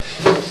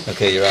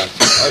Okay, you're on.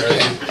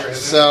 Okay,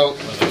 so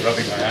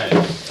rubbing my eyes.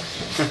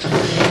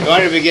 I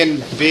want to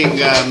begin being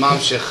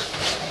mamshich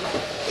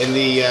in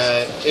the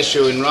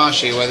issue in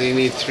Rashi, whether you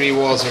need 3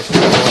 walls or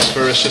 4 walls for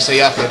Rosh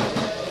Hashanah.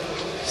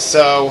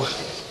 So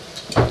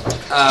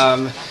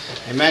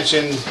I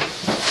mentioned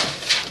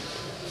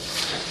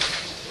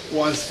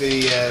once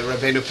the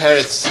Rabbeinu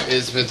Peretz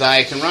is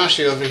Medayik and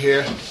Rashi over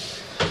here,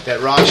 that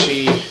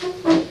Rashi,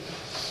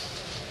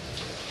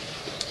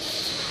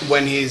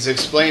 when he's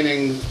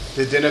explaining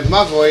the din of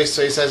Mavoi,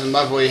 so he says a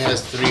Mavoi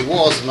has 3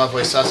 walls, a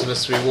Mavoi Sasam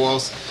has 3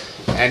 walls,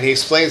 and he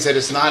explains that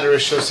it's not a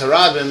Rishus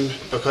Harabim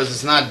because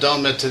it's not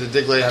Doma to the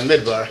Diglei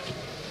HaMidbar,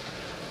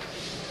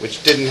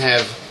 which didn't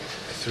have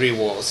 3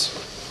 walls.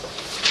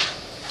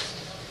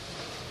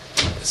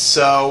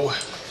 So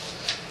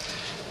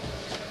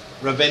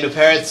Rabbeinu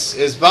Peretz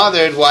is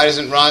bothered. Why is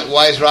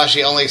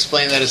Rashi only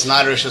explaining that it's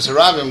not Rishus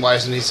Harabim? Why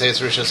doesn't he say it's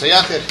Rishus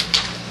HaYachid?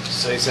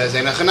 So he says,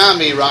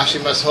 Einachanami,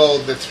 Rashi must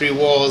hold that 3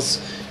 walls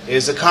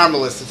is a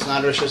Carmelist. It's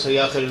not Rishus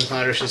HaYachid, it's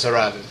not Rishus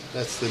Harabim.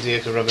 That's the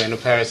diak of Rabbeinu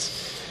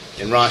Peretz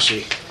in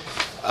Rashi.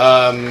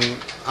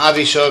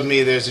 Avi showed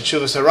me there's a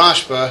Chuvas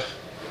HaRashba,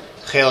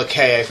 Chela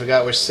K, I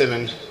forgot which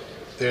Simon.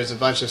 There's a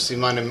bunch of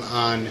Simanim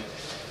on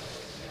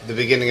the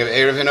beginning of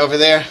Erevin over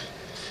there.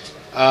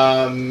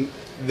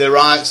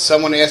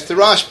 Someone asked the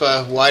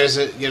Rashba, why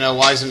doesn't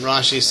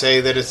Rashi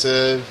say that it's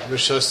a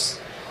Rishus?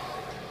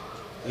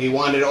 He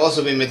wanted to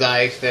also be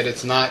Medayik that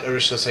it's not a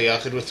Rishus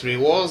HaYachid with 3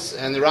 walls,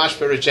 and the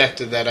Rashba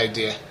rejected that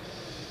idea.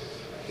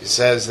 He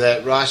says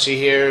that Rashi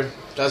here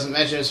doesn't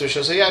mention it's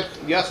Rishus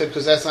HaYachid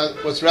because that's not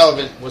what's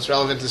relevant. What's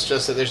relevant is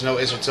just that there's no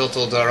Isser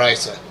Tiltal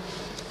Daraisa.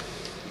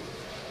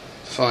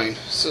 Fine.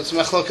 So it's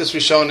Machlokas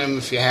Rishonim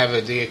if you have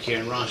a diak here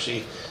in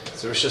Rashi,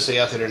 it's a Rishus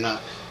HaYachid or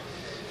not.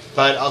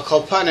 But I'll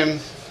call Panim.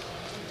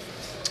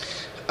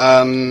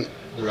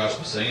 The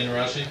Rashba saying in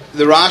Rashi?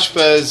 The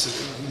Rashba's,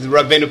 the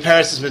Rabbeinu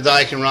Peretz is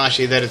Medayik in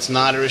Rashi that it's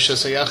not a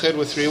Rishus HaYachid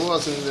with 3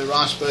 walls, and the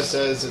Rashba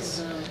says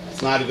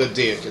it's not a good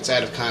diak. It's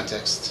out of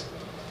context.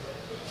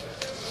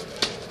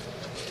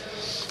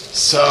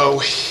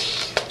 So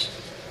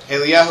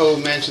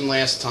Eliyahu mentioned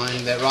last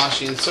time that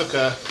Rashi and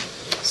Sukkah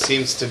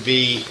seems to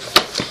be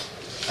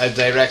a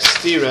direct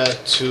stira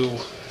to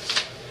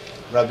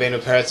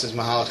Rabbeinu Peretz's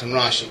Mahalach and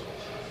Rashi.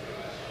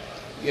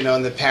 You know,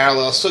 in the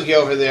parallel sugya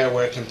over there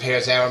where it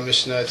compares our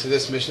Mishnah to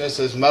this Mishnah, it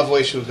says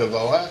Mavoi Shu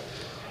Gavoha.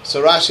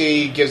 So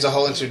Rashi gives a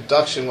whole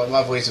introduction what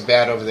Mavoi is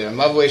about over there.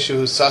 Mavoi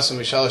Shu Sasam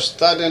Mishalosh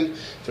Tadin,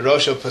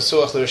 V'rosho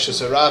Pasuach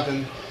L'Rishus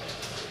Harabim,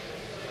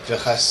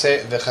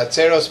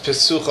 V'chatzeros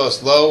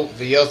Pesuchos Lo,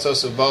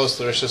 V'yotos Ubos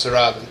L'Rishus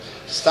Harabim.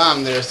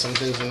 Stam, there are some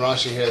things in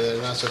Rashi here that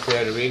are not so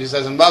clear to read. He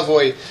says a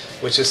Mavoi,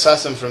 which is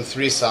Sasam from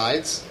 3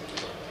 sides,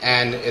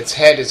 and its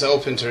head is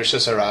open to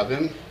Rishus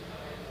Harabim,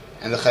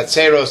 and the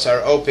Chatzeros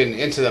are open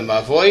into the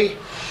Mavoi.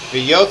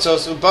 The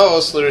Yotzos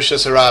Ubos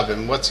l'Rishus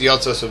Harabim. What's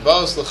Yotzos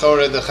Ubos?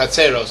 L'chora the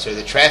Chatzeros, or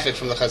the traffic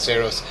from the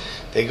Chatzeros.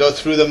 They go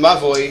through the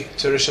Mavoi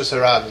to Rishus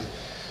Harabim.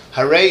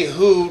 Harei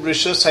hu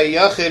Rishus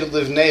HaYachid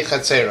livnei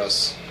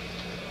Chatzeros.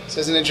 It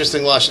says an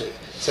interesting lashon.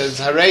 It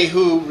says Harei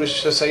hu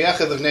Rishus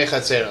HaYachid livnei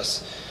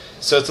Chatzeros.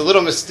 So it's a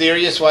little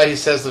mysterious why he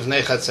says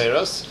livnei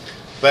Chatzeros,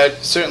 but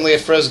certainly at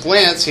first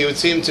glance he would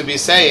seem to be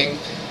saying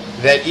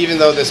that even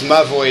though this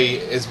Mavoi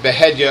is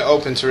behedya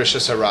open to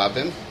Rishus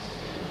Harabim,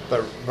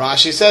 but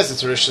Rashi says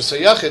it's Rishus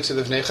HaYachid to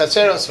the Vnei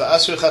Chatzeros,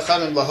 v'asru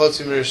chachamim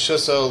lahotzi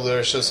mirishuso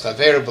l'Rishus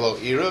Chaver below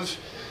Iruv,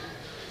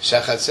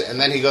 and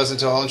then he goes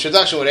into a whole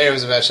introduction what Erev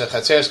is about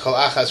Shechatzeros kol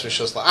achas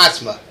Rishus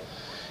la'atzma.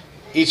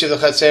 Each of the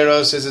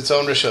Chatzeros is its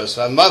own Rishus.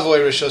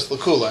 V'mavoi Rishus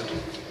l'kulan.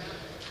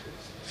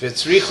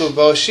 V'tzrichu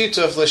bo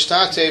shituf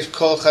l'shtatev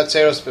kol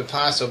Chatzeros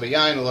bepas o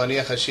b'yayin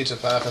u'loniach ha'shituf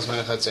ha'achas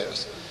min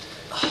Chatzeros.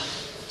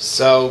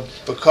 So,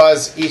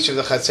 because each of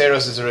the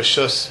Chatzeros is a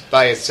Rishus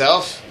by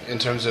itself, in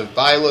terms of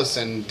Bailus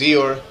and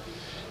Dior,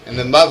 and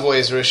the Mavoi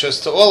is a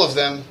Rishus to all of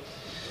them,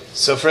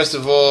 so first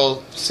of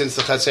all, since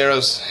the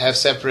Chatzeros have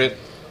separate,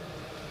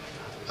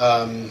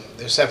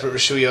 they're separate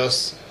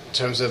Rishuyos in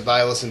terms of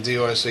Bailus and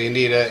Dior, so you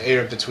need an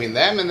Erev between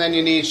them, and then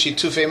you need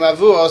Shitufei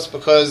Mavuos,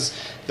 because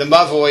the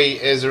Mavoi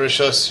is a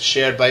Rishus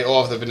shared by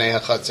all of the Bnei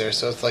HaChatzer,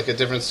 so it's like a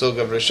different sug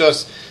of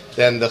Rishus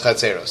than the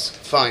Chatzeros.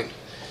 Fine.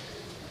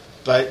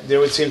 But there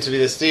would seem to be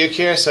this diuk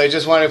here, so I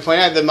just wanted to point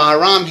out that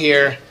Maharam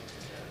here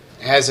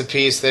has a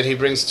piece that he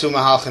brings 2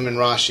 Mahalchim in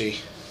Rashi.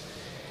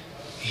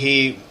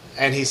 He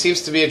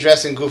seems to be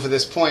addressing Guf at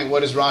this point.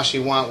 What does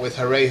Rashi want with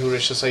Harei hu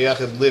Rishus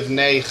HaYachid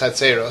livnei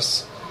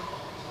Chatzeros?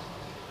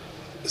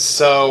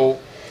 So,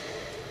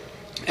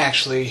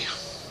 actually,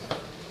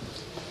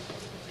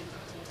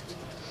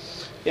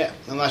 yeah,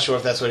 I'm not sure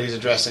if that's what he's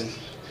addressing.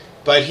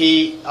 But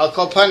I'll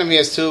call upon him, he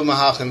has 2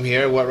 Mahalchim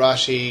here, what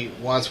Rashi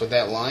wants with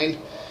that line.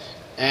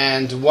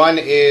 And one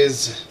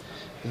is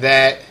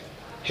that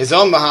his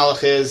own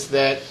mahalach is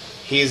that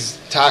he's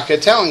taka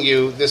telling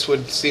you, this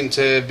would seem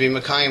to be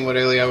Makayim, what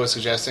Eliyahu was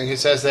suggesting. He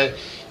says that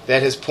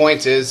his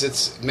point is,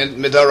 it's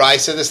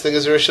Midoraisa, this thing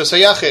is Rishus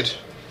HaYachid.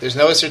 There's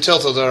no Isser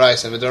Tiltal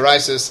Doraisa.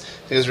 Midoraisa, this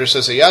thing is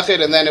Rishus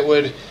HaYachid, and then it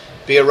would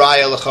be a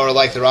Raya L'chora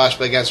like the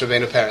Rashba against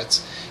Rabbeinu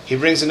Peretz. He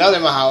brings another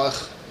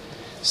mahalach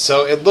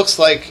So it looks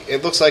like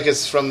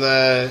it's from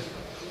the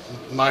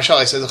Marshal.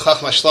 I said the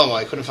Chachma Shlomo.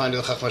 I couldn't find it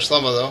in the Chachma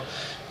Shlomo though.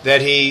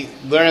 That he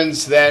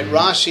learns that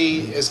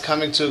Rashi is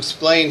coming to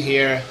explain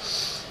here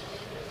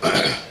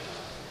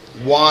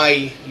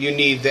why you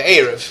need the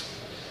Erev.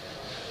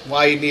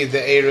 Why you need the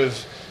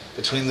Erev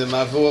between the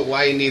Mavua,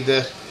 why you need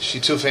the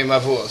Shitufei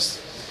Mavuos.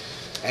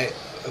 And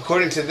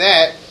according to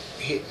that,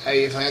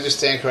 if I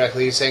understand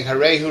correctly, he's saying,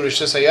 Harehu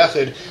Rishus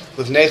HaYachid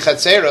Livnei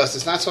Chatzeros.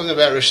 It's not talking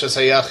about Rishus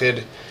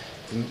HaYachid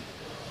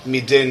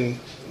Midin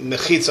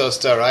Mechitzos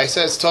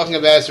Daraisa. It's talking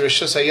about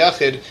Rishus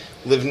HaYachid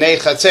Livnei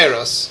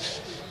Chatzeros.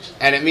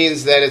 And it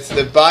means that it's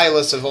the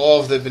bias of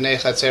all of the Bnei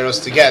Chatzeros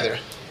together.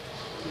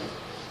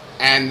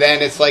 And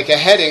then it's like a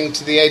heading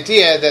to the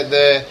idea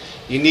that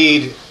you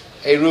need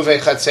Eruvei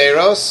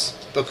Chatzeros,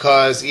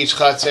 because each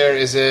Chatzer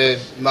is a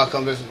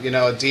makom, a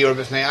dior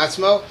b'fnei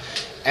atzmo,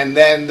 and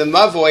then the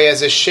Mavoi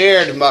as a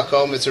shared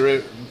makom, it's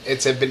a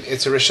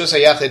Rishus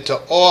HaYachid to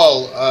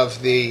all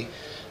of the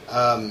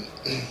Bnei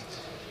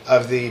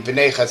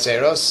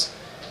Chatzeros.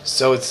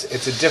 So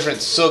it's a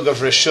different sug of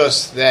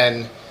Rishus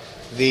than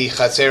the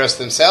Chatzeros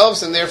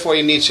themselves, and therefore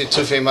you need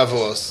Shetufei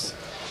Mavuos.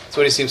 That's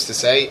what he seems to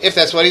say. If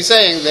that's what he's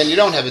saying, then you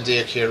don't have a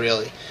diak here,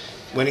 really.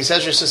 When he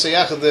says Rishus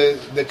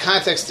HaYachid, the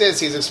context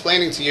is he's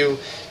explaining to you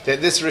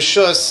that this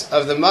Rishus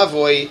of the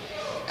Mavoi,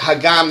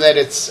 Hagam, that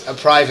it's a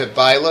private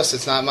bailus,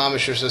 it's not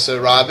Mamash Rishus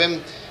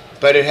HaRabim,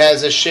 but it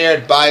has a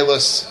shared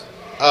bailus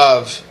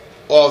of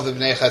all of the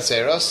Bnei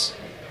Chatzeros,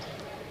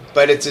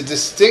 but it's a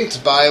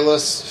distinct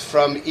bailus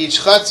from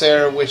each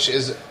Chatzer, which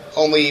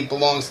only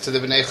belongs to the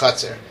Bnei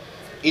Chatzer.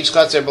 Each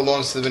Chatzer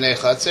belongs to the Bnei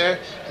Chatzer,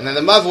 and then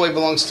the Mavoi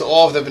belongs to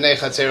all of the Bnei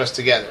Chatzeros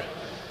together.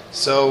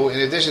 So, in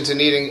addition to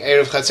needing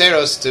Erev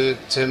Chatzeros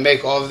to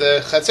make all of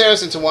the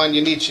Chatzeros into one,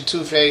 you need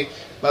Shitufei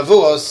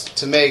Mavuos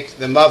to make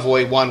the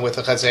Mavoi one with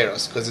the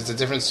Chatzeros, because it's a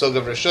different sug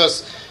of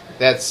Rishus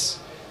that's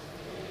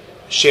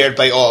shared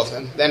by all of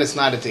them. Then it's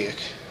not a diak.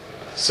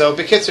 So,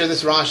 B'kitzer,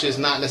 this Rashi is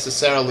not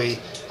necessarily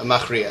a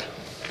Machriya.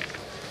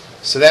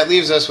 So that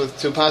leaves us with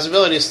two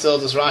possibilities still.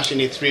 Does Rashi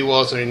need 3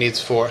 walls or he needs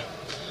 4?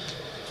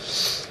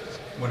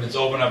 When it's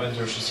opened up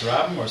into Rishus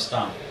HaRabim or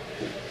Stam?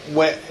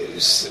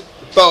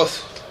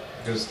 Both.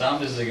 Because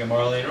Stam is the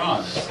Gemara later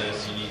on. It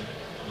says you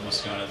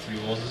must go on 3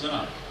 walls, is it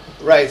not?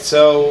 Right,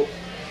 so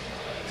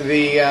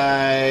the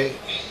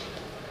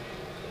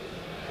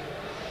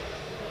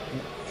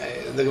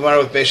Gemara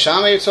with Beis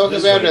Shammai you're talking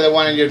about, or the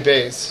one in your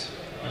base?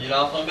 On your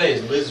Alpha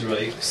base,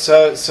 Lizroi.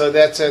 So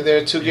that's there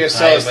are 2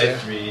 Gersos there.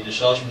 3, the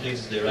Shalosh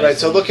Mechitzos there, right? Right,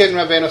 so look at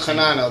Rabbeinu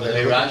Chananel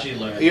there. Rashi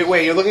learned.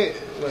 You're looking.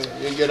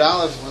 You get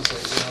Aleph. One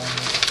second.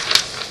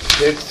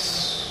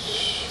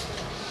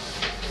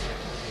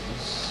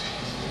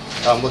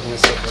 I'm looking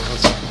this up. One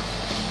second.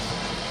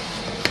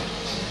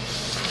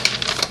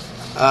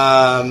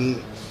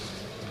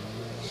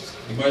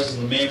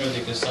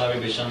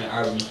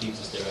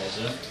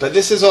 But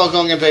this is all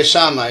going in Beis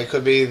Shammai. It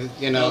could be,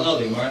 No,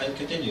 the Gemara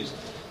continues.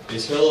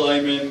 Beis Hillel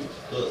Aimrim,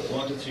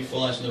 1, 2, 3, 4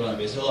 lines from the bottom.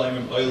 Beis Hillel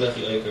Aimrim, Oy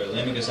Lechi Oyker,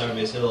 Lemek Asar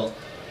Beis Hillel,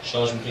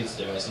 Shalosh Mechitzos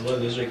there. So Lo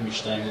Lizroi can be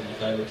Shtein,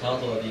 L'Chai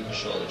L'Taltal Adi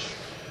Kasholish.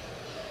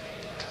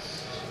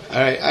 All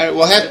right.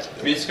 We'll have.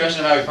 It's a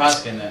question of how we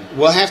paskin then.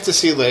 We'll have to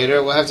see later.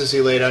 On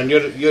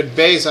Yud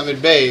Beis, Amid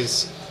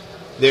Beis,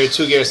 there are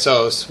 2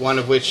 Gersos, one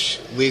of which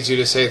leads you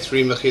to say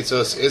 3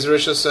 Mechitzos is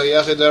Rishus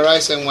HaYachid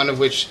D'Oraisa, and one of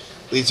which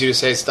leads you to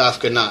say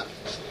Stafka not.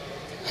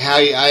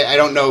 I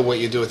don't know what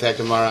you do with that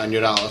Gemara on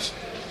Yud Aleph.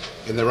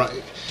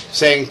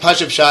 Saying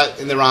Pashup Shot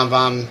in the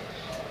Rambam,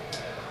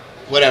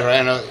 whatever, I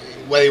don't know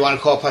whether you want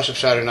to call it Pashup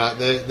Shot or not.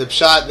 The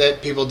Pshat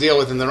that people deal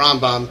with in the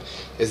Rambam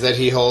is that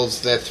he holds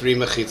that 3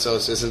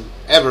 Mechitzos isn't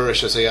ever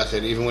Rishus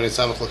HaYachid, even when it's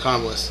Samach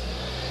L'Karmelis.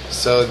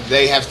 So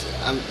they have to,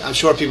 I'm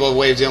sure people have a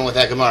way of dealing with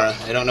that Gemara.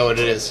 I don't know what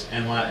it is.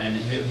 And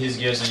his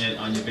gears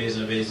on your base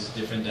and base is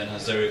different than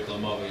Hazarik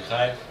L'Mavoi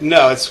Chai?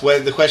 No,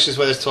 the question is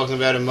whether it's talking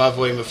about a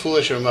Mavoi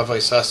Mefulish or a Mavoi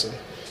Sasim.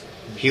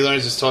 He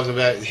learns it's talking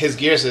about, his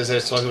gear says that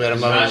it's talking about a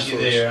Mavoi Mefulish. Rashi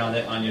there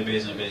on your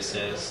base and base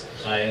says,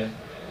 Chayev,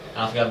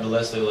 Afgab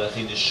B'Lesle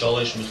Lechi, the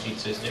Sholish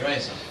Mechitzos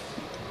D'Oraisa.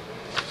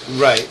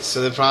 Right,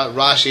 so the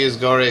Rashi is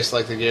Gores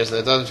like the gears, so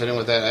that doesn't fit in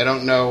with that. I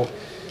don't know.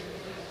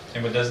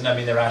 But doesn't that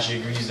mean that Rashi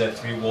agrees that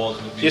 3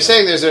 walls would be... You're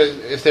saying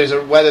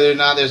whether or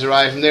not there's a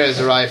raya from there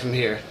from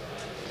here.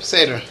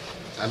 Seder.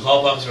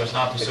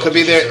 It could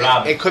be there.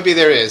 It could be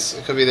there is.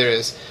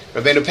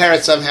 Rabbeinu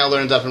Peretz somehow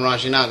learned up in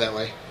Rashi not that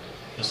way.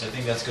 Yes, I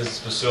think that's because it's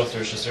Pasuch to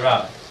Rishus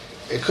HaRabim.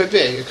 It could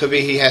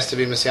be he has to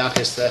be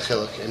Mesiachis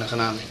Chiluk in a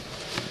Chanami.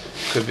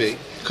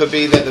 Could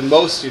be that the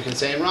most you can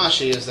say in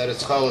Rashi is that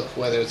it's Chaluk,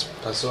 whether it's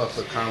Pasuch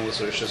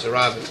L'Karmelis or Rishus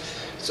HaRabim.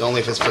 It's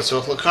only if it's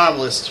Pasuch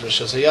L'Karmelis, it's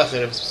Rishus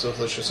HaYachid. If it's Pasuch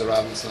L'Rishus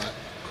HaRabim, it's not.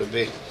 Could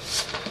be.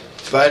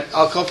 But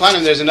I'll call upon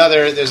him. There's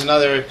another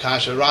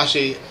kasha.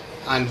 Rashi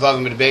on Vav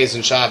Amid Beis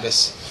and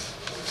Shabbos.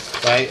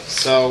 Right?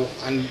 So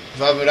on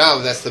Vav Amid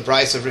Av, that's the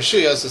Bryce of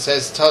Rishuyos. It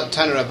says Tanu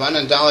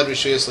Rabbanan Dalad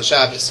Rishuyos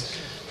L'Shabbos.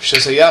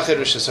 Rishus HaYachid,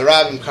 Rishus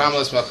HaRabim,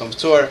 Karmelis Makom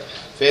P'tur.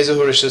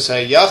 Ve'ezuhu Rishus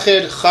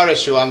HaYachid,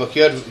 Charesh Shu Amok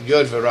Yod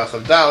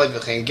V'Rachav Dalad,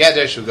 V'chein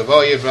Geder Shu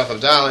Gavo Yod V'Rachav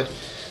Dalad.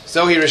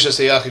 Zohi Rishus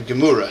HaYachid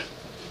Gemura.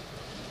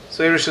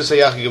 So Rishus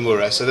HaYachid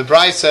Gemura. So the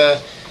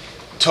Brisa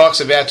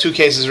talks about two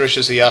cases of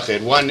Rishus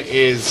HaYachid. One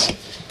is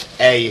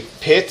a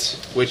pit,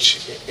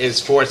 which is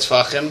 4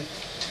 tzfachim,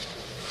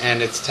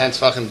 and it's 10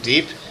 tzfachim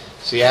deep.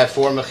 So you have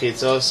 4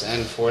 mechitzos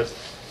and 4,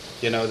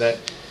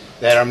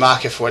 that are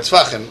makeh 4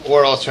 tzfachim.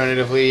 Or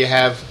alternatively, you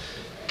have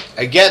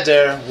a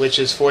geder, which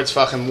is 4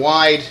 tzfachim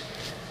wide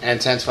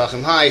and 10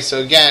 tzfachim high. So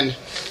again,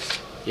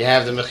 you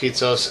have the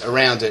mechitzos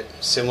around it,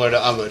 similar to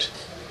Amud.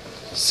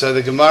 So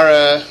the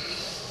Gemara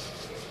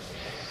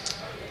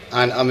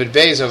on Amud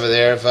Beis over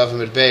there, Vav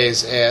Amud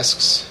Beis,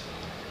 asks,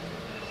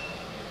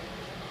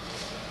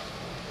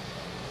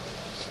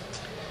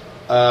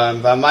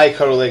 V'amai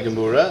karule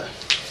Gemura.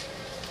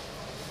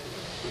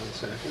 One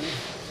second.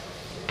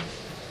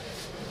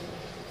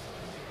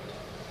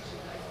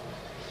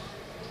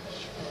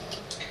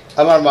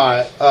 Amar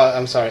Mar,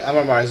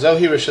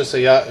 Zohi Rishus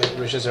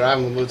HaRav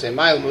L'mutei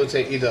Mai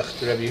L'mutei Idach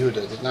to Rabbi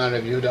Yehuda. Did not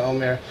Rabbi Yehuda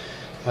Omer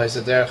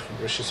V'haisaderech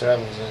Rishus HaRav.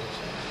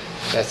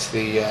 That's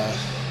the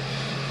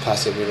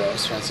Pasuk we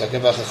wrote. 1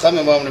 second.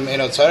 V'chachamim omrim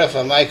eno tzaref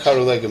V'amai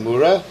karule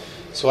Gemura.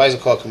 So why is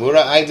it called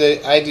Gemura? I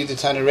did the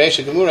Tana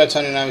Reisha Gemura,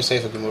 Tana Nami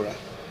Sefer Gemura.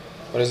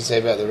 What does it say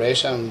about the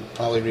Reisha? I'm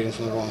probably reading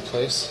from the wrong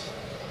place.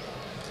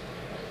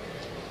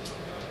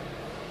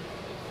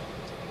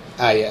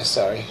 Yes,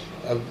 sorry.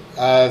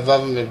 Vav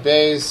Amud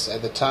Beis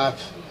at the top.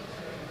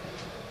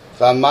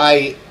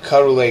 V'amai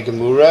karule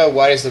Gemura.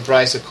 Why is the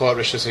Brisa called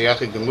Rishus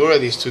HaYachid Gemura?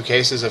 These two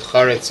cases of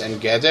Charetz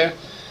and Geder.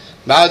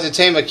 Ma'ad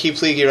Tema ki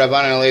pligi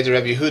Rabbanan alei de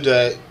Rabbi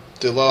Yehuda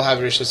de lo have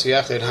Rishus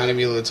HaYachid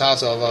hanami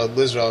l'tata al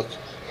Lizrok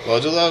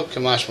vodulo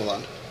kamash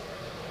malan.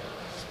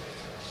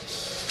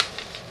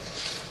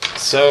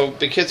 So,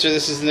 B'kitzur,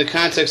 this is in the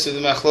context of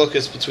the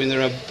machlokas between the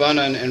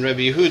Rabbanan and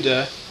Rabbi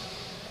Yehuda,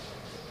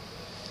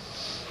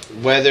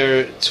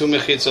 whether 2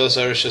 mechitzos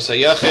are Rishus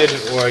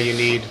HaYachid or you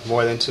need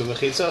more than 2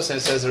 mechitzos. And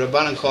it says the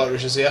Rabbanan call it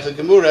Rishus HaYachid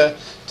Gemura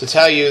to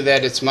tell you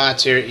that it's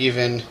matir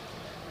even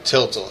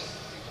tiltal.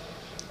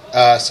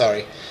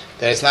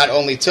 That it's not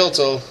only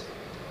tiltal.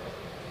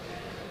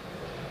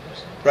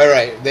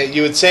 Right. That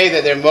you would say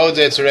that they're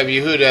modeh to Rabbi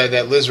Yehuda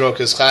that Lizrok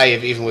is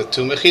chayiv even with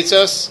 2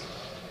 mechitzos.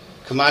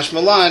 Kamash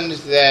Malan,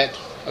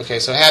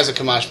 so has a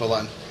Kamash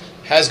Malan.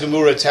 Has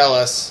Gemura tell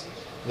us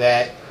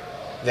that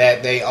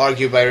they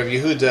argue by Rabbi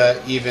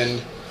Yehuda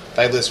even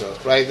by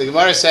Lizrok, right? The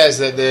Gemara says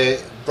that the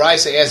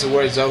Brisa adds the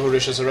word Zohu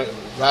Rishus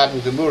HaRav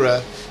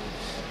Gemura,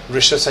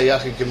 Rishus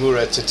HaYachid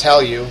Gemura, to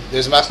tell you,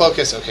 there's a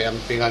machlokas, I'm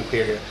being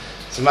unclear here.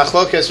 It's a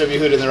machlokas Rabbi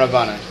Yehuda and the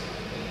Rabbanan.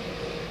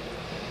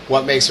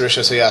 What makes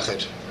Rishus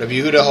HaYachid? Rabbi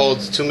Yehuda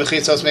holds 2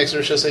 mechitzos makes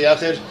Rishus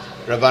HaYachid,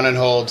 Rabbanan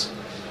hold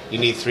you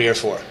need 3 or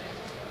 4,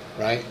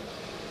 right?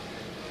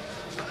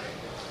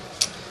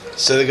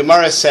 So the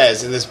Gemara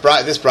says, and this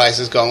Brisa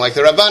is going like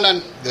the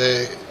Rabbanan,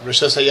 the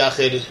Rishus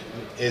HaYachid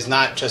is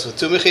not just with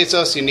 2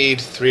 mechitzos, you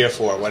need 3 or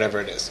 4, whatever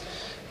it is,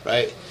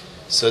 right?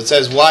 So it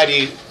says, why do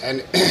you,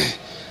 and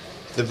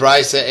the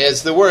Brisa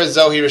adds the word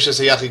Zohi Rishus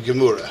HaYachid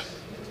Gemura.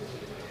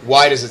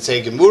 Why does it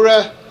say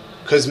Gemura?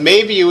 Because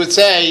maybe you would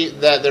say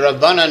that the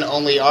Rabbanan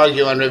only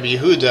argue on Rabbi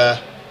Yehuda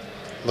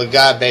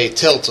Lagabe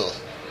Tiltal,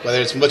 whether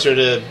it's mutter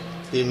to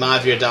be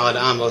Mavir Dalad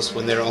Amos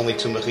when there are only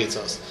 2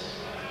 mechitzos.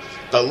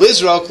 But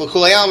Lizrok,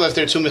 L'kulayam, if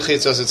there are 2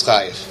 mechitzos, it's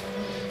chayiv.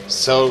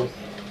 So,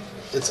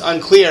 it's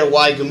unclear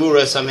why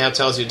Gemura somehow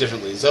tells you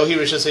differently. Zohi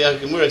Rishus HaYachid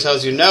Gemura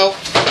tells you no,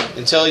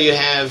 until you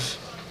have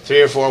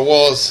 3 or 4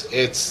 walls,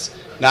 it's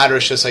not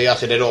Rishus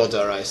HaYachid at all,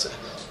 Daraisa.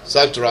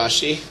 Zakt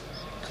Rashi,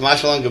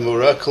 Kamash Malan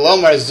Gemura,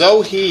 Kolomar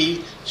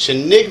Zohi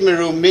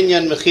Shenigmeru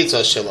Minyan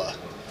Mechitzos Shela.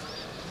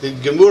 The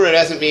Gemura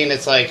doesn't mean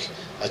it's like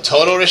a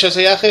total Rishus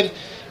HaYachid.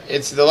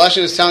 It's the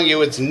Lashon is telling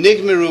you it's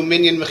nigmeru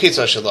minyan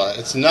mechitzos shela.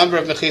 Its number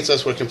of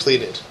mechitzos were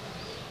completed.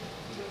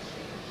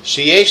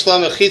 Sheyesh la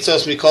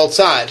mechitzos mikol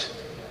tzad.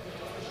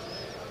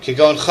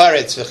 Kigon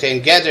charetz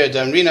v'chein geder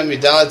damrina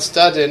midalad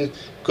stadin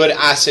good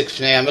asik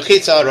fnei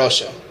mechitza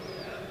rosho.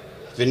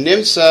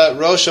 V'nimtza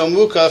rosho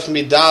mukaf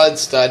midalad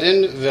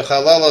stadin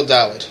v'chalalo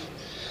dalad.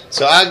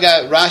 So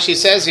Rashi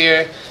says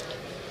here,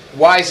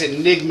 why is it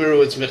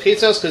nigmeru its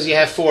mechitzos? Because you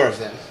have 4 of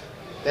them.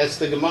 That's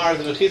the Gemara of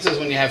the mechitzos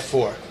when you have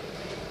 4.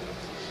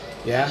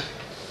 Yeah.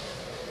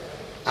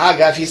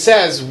 Agav, he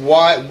says,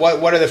 what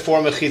are the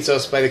 4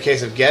 mechitzos by the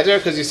case of Geder?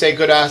 Because you say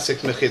good asik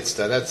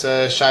mechitzta. That's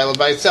a shaila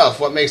by itself.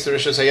 What makes the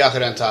Rishus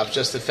HaYachid on top?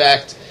 Just the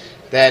fact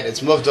that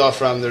it's moved off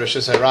from the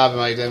Rishus HaRav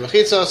and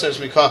mechitzos, or it's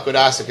mikach good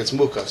asik, it's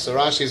mukaf. So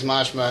Rashi's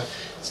mashma,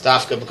 it's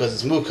dafka because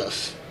it's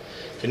mukaf.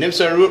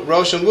 V'nimsa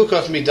rosha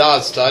mukaf midad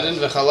stadin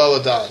v'chalal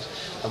adad.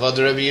 Avad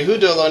Rabbi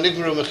Yehuda lo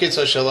nigmeru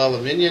mechitzos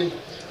shalal minyan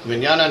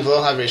minyanan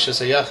v'lo hav Rishus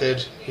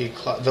HaYachid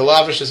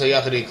v'lav Rishus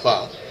HaYachid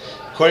klal.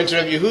 According to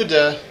Rabbi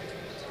Yehuda,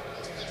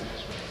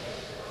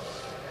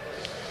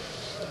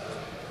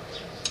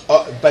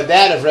 but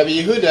that of Rabbi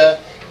Yehuda,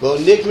 lo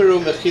nikmeru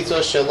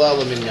mechitzos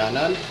shalal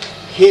minyanan.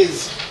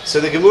 So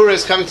the Gemura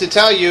is coming to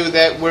tell you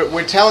that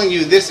we're telling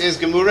you this is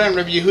Gemura and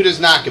Rabbi Yehuda is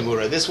not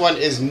Gemura. This one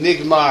is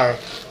nigmar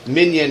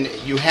minyan.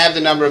 You have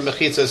the number of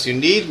mechitzos you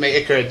need,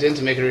 me'ikar adin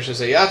to make a Rishus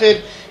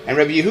HaYachid, and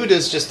Rabbi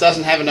Yehuda's just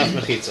doesn't have enough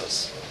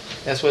mechitzos.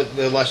 That's what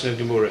the lashon of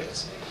Gemura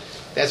is.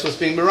 That's what's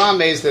being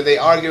meramez, that they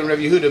argue in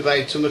Rabbi Yehuda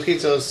by two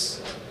mechitzos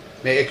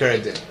me'ikar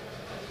adin.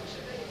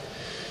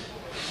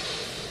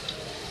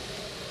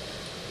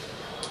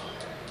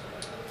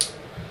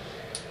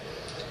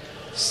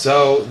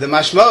 So the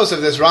mashmos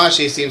of this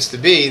Rashi seems to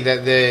be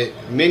that the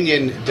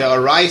minyan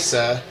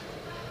de'araisa,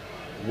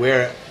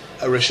 where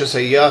a reshus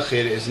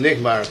hayachid is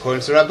nigmar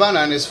according to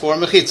Rabbanan, is 4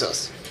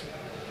 mechitzos,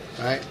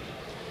 right?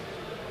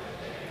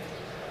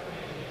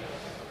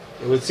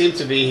 It would seem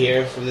to be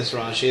here from this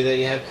Rashi that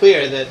you have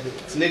clear that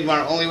it's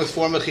nigmar only with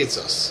 4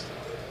 mechitzos.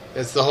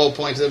 That's the whole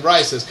point of the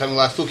brisa, is coming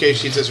like Fukei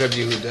Shitas Rabbi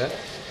Yehuda.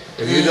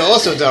 Rabbi Yehuda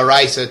also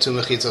daraisa 2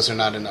 mechitzos are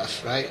not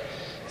enough, right?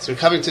 So we're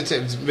coming to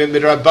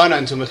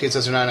midrabanan 2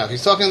 mechitzos are not enough.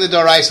 He's talking the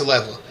daraisa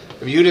level.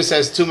 Rabbi Yehuda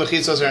says 2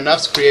 mechitzos are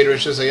enough to create a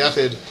reshus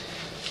hayachid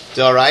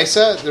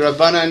daraisa. The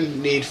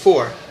Rabbanan need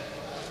 4,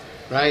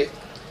 right?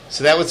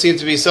 So that would seem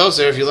to be so.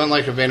 So if you learn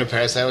like Rabbeinu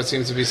Peretz, that would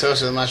seem to be so.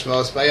 So the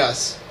mashmos by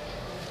us.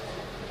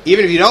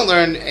 Even if you don't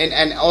learn,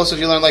 and also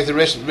if you learn like the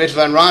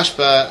Ritva and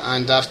Rashba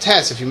on Daf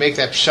Tes, if you make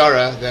that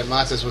pshara that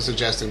Matzis was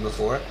suggesting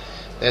before,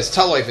 that's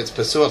taloi if it's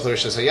Pesuach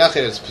l'Rishus HaYachid,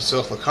 it's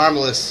Pesuach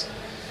l'Karmelis.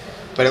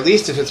 But at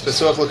least if it's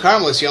Pesuach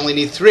l'Karmelis, you only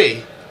need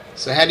 3.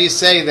 So how do you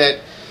say that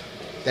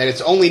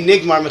it's only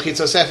Nigmar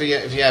Mechitzos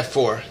if you have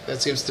 4?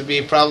 That seems to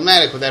be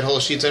problematic with that whole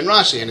Shita and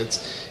Rashi, and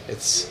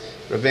it's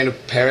Rabbeinu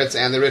Peretz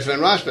and the Ritva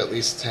and Rashba at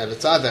least have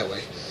it odd that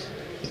way.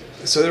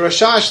 So the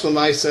Rashash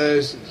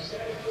L'maisa,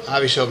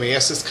 Avi showed me,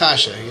 yes, it's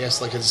kasha. Yes,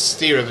 like it's a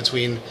stira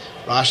between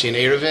Rashi and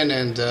Eruvin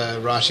and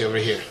Rashi over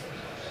here.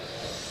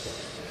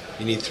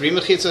 You need 3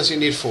 mechitzos, you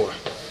need 4.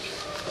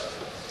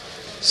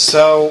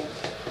 So,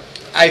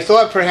 I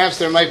thought perhaps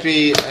there might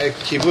be a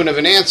kibun of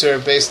an answer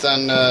based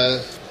on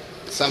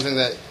something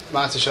that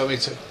Mata showed me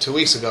 2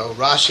 weeks ago.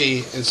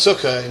 Rashi in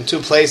Sukkah in 2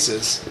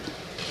 places.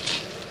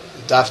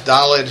 Daf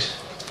Daled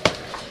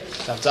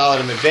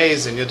Amid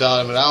Beis and Yud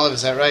Daled Amid Aleph,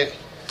 is that right?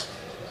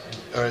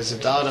 Or is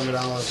it Daled Amid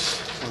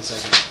Aleph? 1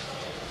 second.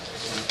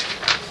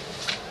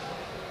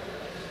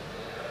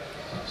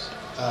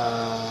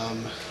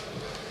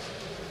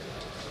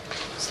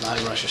 It's not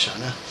in Rosh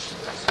Hashanah.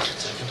 1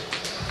 second.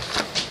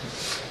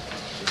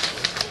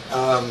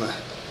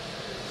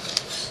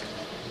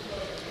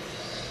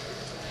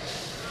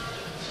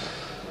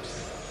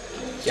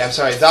 Yeah, I'm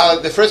sorry.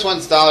 The first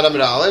one's Daled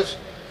Amid Aleph.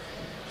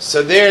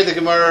 So there the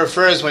Gemara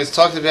refers, when it's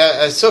talking about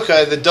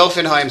Sukkah, the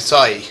Dofenheim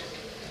Sai.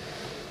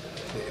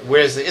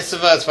 Whereas the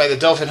Itzava, it's by the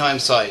Dofenheim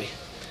Sai.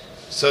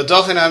 So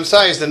Dofenheim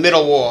Sai is the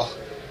middle wall.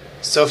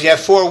 So if you have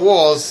 4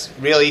 walls,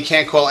 really you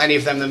can't call any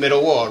of them the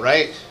middle wall,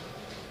 right?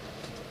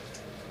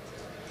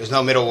 There's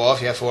no middle wall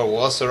if you have 4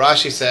 walls. So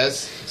Rashi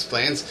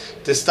explains,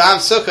 Distam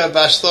Sukkah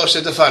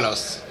Bashlosha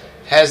Defanos.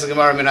 How does the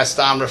Gemara Min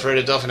Astam refer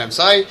to Dofenheim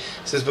Sai? It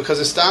says because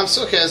the Stam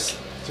Sukkah has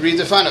 3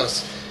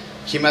 Defanos.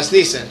 Kimas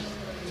Nisan.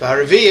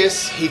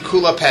 V'Haravias, Hi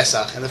Kula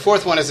Pesach. And the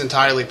 4th one is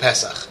entirely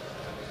Pesach.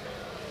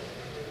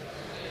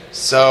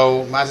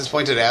 So Matis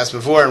pointed out,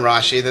 before in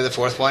Rashi, that the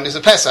 4th one is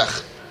a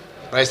Pesach.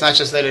 Right? It's not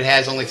just that it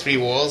has only 3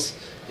 walls.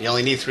 You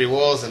only need 3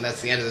 walls, and that's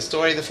the end of the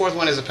story. The 4th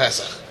one is a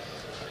Pesach.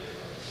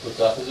 What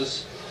daf is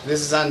this?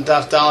 This is on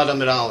Daf Daled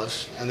Amid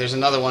Aleph, and there's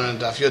another one on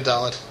Daf Yud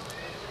Daled.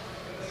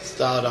 It's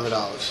Daled Amid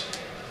Aleph.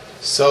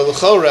 So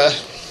l'chora,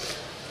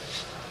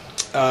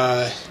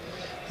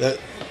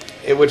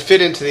 it would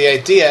fit into the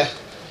idea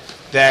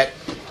that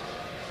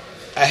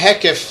a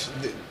hekif,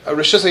 a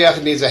Reshus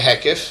HaYachid needs a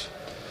hekif.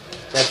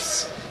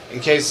 That's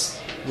in case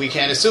we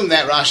can't assume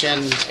that. Rashi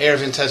and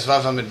Eruvin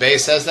Tezvav Amid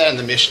Beis says that in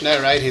the Mishnah,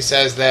 right? He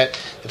says that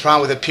the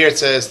problem with a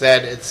pirza is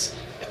that it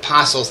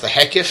apostles the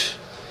hekif.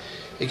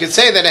 You could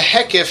say that a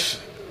hekif,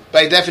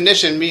 by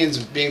definition, means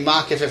being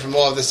makif from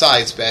all of the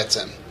sides,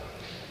 be'etzem.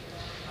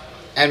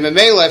 And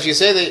memela, if you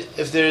say that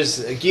if there's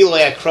a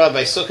gilei akra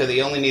by sukkah that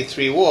you only need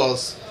 3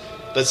 walls,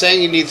 but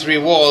saying you need 3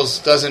 walls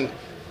doesn't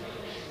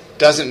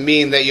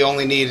mean that you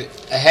only need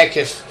a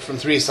hekif from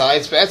 3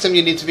 sides, be'etzem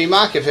you need to be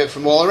makif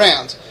from all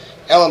around.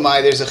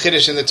 Elamai, there's a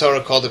chiddush in the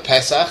Torah called the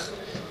Pesach,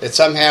 that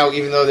somehow,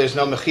 even though there's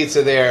no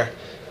mechitza there,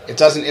 it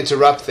doesn't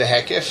interrupt the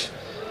hekif.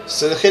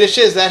 So the chiddush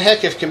is that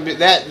hekif can be,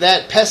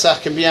 that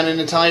Pesach can be on an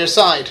entire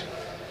side.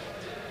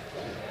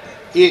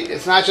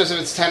 It's not just if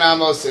it's 10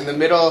 amos in the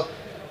middle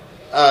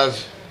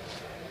of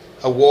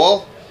a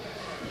wall.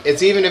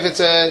 It's even if it's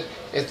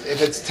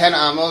 10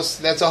 amos,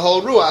 that's a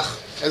whole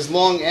ruach. As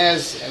long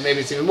as, and maybe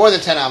it's even more than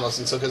 10 amos,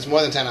 and so it's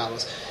more than 10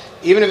 amos.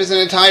 Even if it's an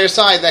entire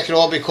side, that could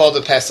all be called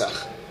a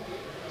Pesach.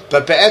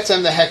 But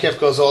be'etzem, the hekif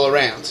goes all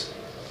around.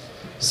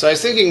 So I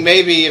was thinking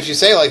maybe if you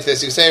say like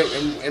this, you say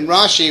in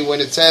Rashi, when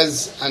it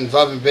says on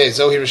Vav and Beis,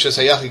 Zohi Rishus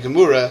HaYachid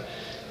Gemura,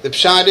 the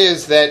pshat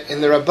is that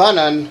in the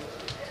Rabbanan,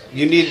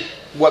 you need,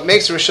 what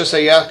makes Rishus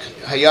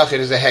HaYachid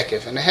is a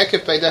hekif. And a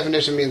hekif by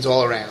definition means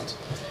all around.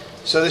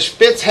 So the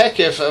spitz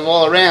hekif of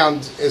all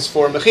around is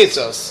 4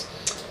 mechitzos.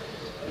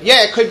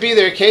 Yeah, it could be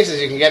there are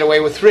cases you can get away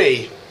with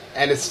 3,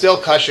 and it's still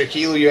kasher,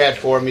 kilu you had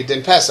 4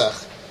 midin Pesach.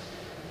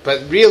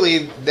 But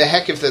really, the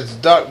hekif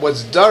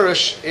what's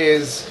darush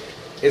is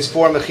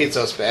 4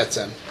 mechitzos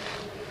be'etzem.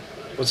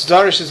 What's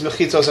darush is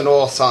mechitzos on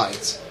all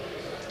sides.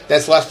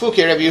 That's Lafuke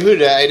Rabbi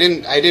Yehuda.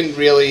 I didn't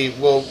really.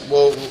 We'll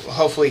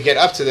hopefully get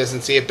up to this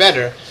and see it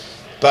better.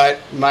 But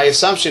my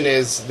assumption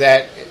is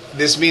that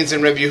this means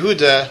in Rabbi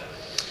Yehuda,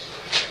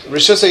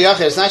 Rishus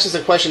HaYachid, it's not just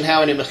a question how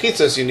many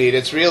mechitzos you need,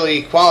 it's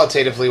really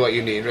qualitatively what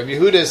you need. Rabbi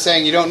Yehuda is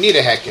saying you don't need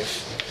a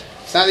hekif.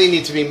 It's not that you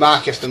need to be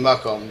makif the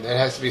makom, that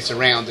has to be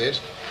surrounded.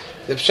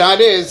 The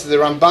pshat is, the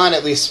Ramban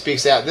at least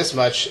speaks out this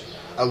much,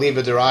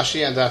 Aliba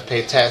Darashi and Daf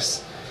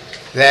Peites,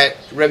 that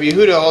Rabbi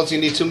Yehuda holds you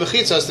need 2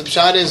 mechitzos. The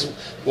pshat is,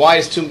 why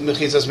is 2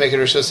 mechitzos make it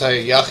Rishus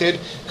HaYachid?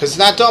 Because it's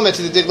not doma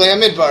to the Diglei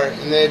HaMidbar.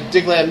 In the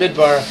Diglei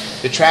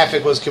HaMidbar, the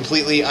traffic was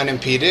completely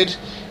unimpeded.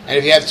 And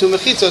if you have 2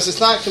 mechitzos, it's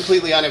not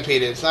completely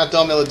unimpeded. It's not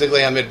doma to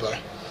Diglei HaMidbar.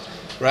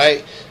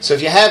 Right? So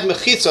if you have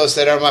mechitzos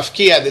that are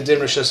mafkia, the din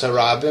Rishus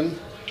HaRabim,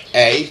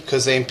 A,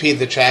 because they impede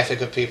the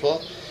traffic of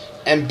people,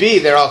 and B,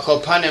 they're all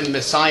called panim,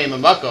 Messiah,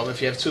 and makom. If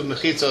you have 2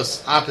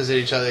 mechitzos opposite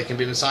each other, they can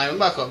be Messiah and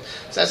makom.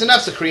 So that's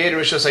enough to create a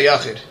Rishus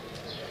HaYachid.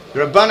 The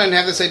Rabbanan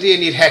have this idea,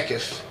 need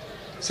hekif.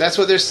 So that's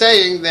what they're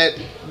saying,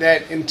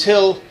 that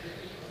until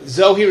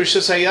Zohi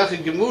Rishus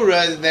HaYachid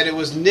Gemura, that it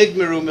was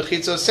Nigmeru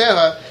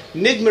Mechitzoseha.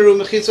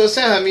 Nigmeru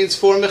Mechitzoseha means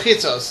 4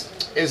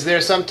 mechitzos. Is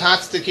there some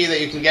tatztiki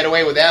that you can get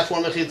away without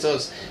 4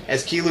 mechitzos?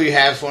 As Kilu you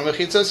have 4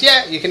 mechitzos?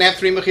 Yeah, you can have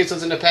 3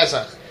 mechitzos in the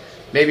Pesach.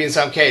 Maybe in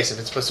some case, if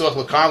it's Pasuach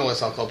L'Karmel,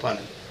 it's Al Kol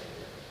Panim.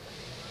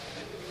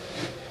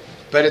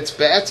 But it's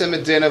Be'etzem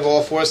a din of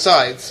all 4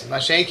 sides.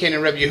 Mashen Ken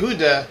and Reb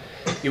Yehuda,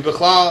 you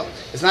Bechlal,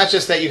 it's not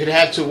just that you could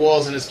have 2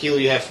 walls and as Kilu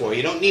you have 4.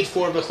 You don't need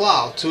 4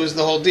 Bechlal. 2 is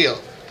the whole deal.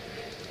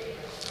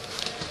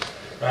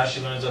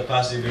 Rashi learns about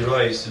Pasi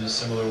B'Rois in a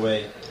similar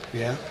way.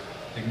 Yeah.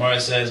 The Gemara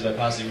says by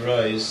Pasi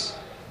B'Rois,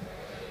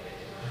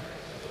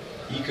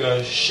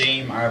 Ika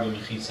Shem Arba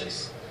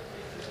Mechitzes.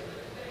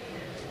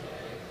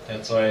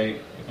 That's why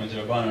we went to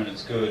Rabbanon and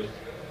it's good.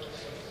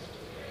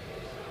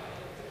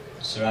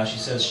 So Rashi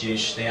says she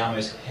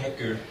Shteyames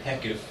Heker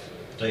Hekif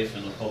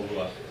Deifen L'Chol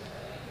Ruach.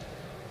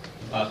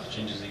 Bach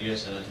changes the gear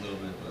set a little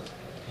bit, but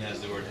he has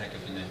the word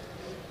Hekif in there.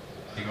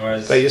 The Gemara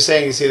is, But you're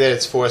saying you see that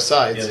it's 4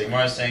 sides. yeah, the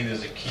Gemara is saying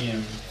there's a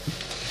kiyum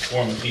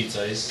 4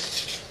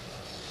 mechitzos,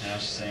 and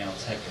Rashi's saying I'll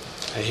take it.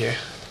 I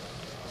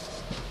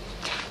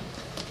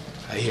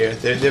hear.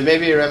 There may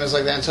be a remnants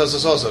like that in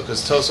Tosos also,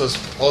 because Tosos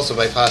also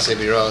by Pasei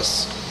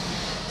Biros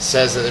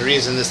says that the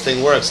reason this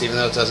thing works, even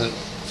though it doesn't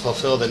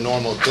fulfill the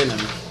normal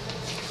dinim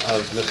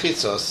of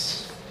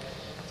mechitzos,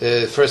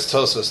 the first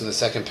Tosos in the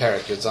second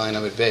parak, your Zion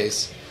Amid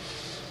base,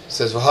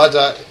 says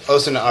V'hada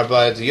Osin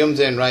Arba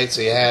Diyumdin, right?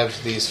 So you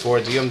have these 4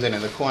 Diyumdin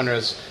in the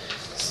corners,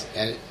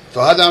 and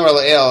V'hada Amar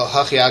La'el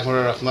Hachi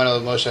Akmar Rachman Al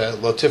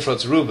Moshe Lo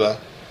Tifrotz Ruba.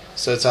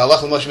 So it's a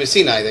halach Moshe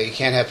Messinai that you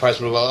can't have parts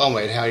Ruba Al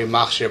Omed. How you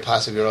machshir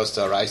Pasuk Yeros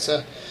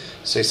Da'araisa?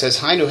 So he says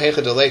Hainu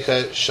Hecha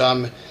Deleka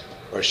Sham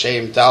or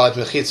Shem Dalat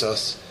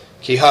Mechitzos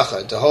Ki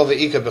Hacha Dehova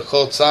Ika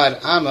Bechol Tzad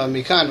Ama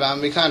Mikan V'Am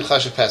Mikan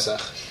Chashav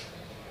Pesach.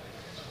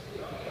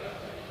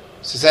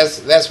 So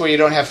that's where you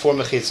don't have 4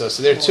 mechitzos.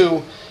 So there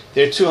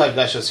are two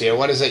hagdashos here.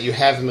 One is that you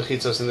have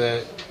mechitzos in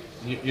the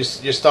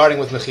you're starting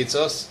with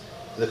mechitzos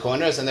in the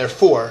corners, and there are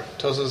 4.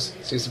 Tosos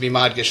seems to be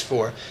madgish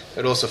 4.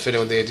 That also fit in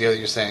with the idea that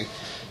you're saying.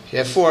 If you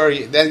have 4,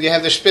 then you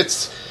have the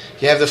spitz.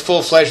 You have the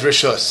full-fledged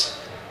rishus.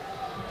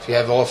 If you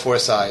have all 4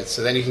 sides,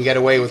 so then you can get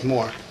away with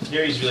more.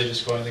 Here he's really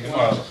just quoting the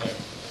Gemara.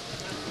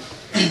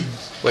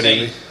 What do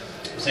you mean?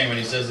 Saying when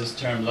he says this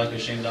term like a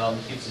shem dal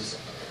mechitzos,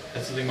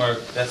 that's the Gemara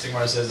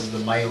says is the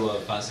Maila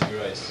of Pasuk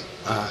B'Rois.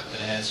 That it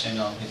has shem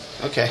dal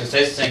mechitzos. Okay. Because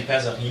Tais is saying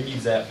Pesach, he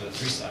needs that for the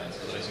 3 sides,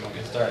 otherwise he won't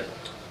get started.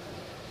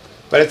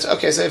 But it's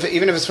okay. So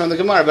even if it's from the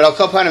Gemara, but Al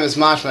Kol Panim is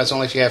mashma. It's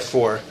only if you have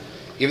 4.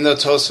 Even though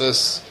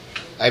Tosfos,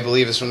 I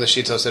believe, is from the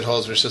Shitos that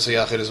holds Rishus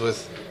HaYachid is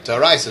with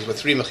Da'araisa, with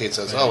 3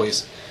 mechitzos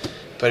always.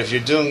 But if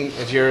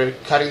you're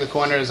cutting the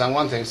corners on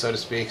one thing, so to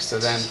speak, so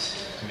then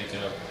Make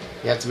it up.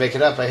 you have to make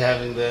it up by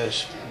having the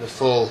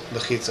full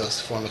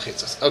mechitzos, 4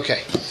 mechitzos.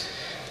 Okay,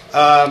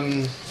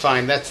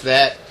 fine. That's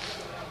that.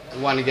 I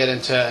want to get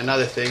into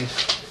another thing,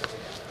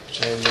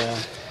 which I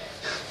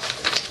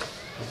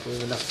hopefully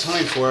have enough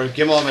time for.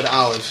 Gimel Amid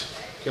Aleph.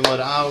 Gimel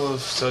Amid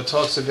Aleph. So it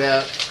talks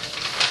about.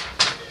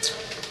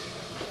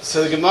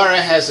 So the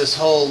Gemara has this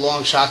whole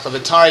long shakla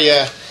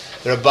v'tarya.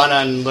 The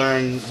Rabbanan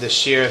learn the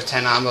shir of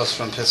 10 amos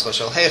from Pischol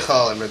Shel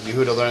Heichal, and Rabbi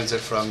Yehuda learns it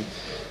from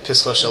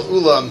Pischol Shel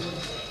Ulam.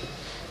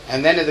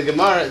 And then at the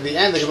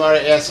end, the Gemara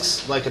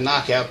asks like a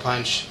knockout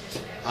punch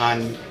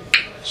on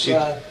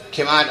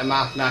Kimat a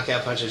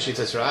knockout punch on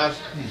Shitas Rav.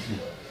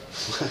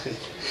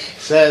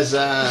 Says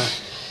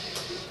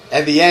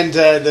at the end,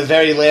 the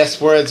very last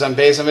words on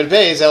Beis Amid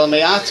Beis, El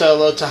Me'ata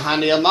lo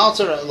tahani el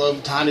maltara lo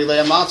tahani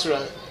le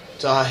maltara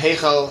to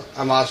ha'heichal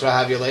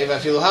amaltara havyalei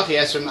v'afilu hachi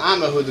esrim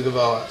amahu de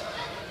gavoha.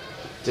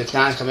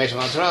 Ditnan kamesh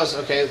maltaros.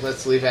 Okay,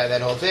 let's leave out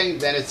that whole thing.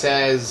 Then it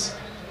says.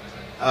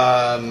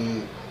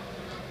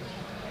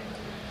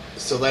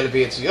 So let it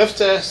be it's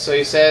yufta. So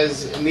he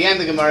says in the end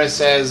the Gemara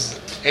says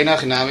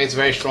einachinami. It's a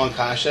very strong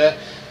kasha,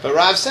 but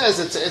Rav says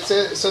it's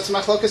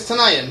machlokas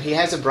tanayim. He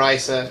has a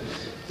brisa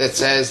that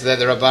says that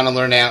the Rabbana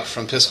learn out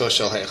from Pischol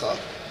Shel Heichal.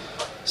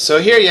 So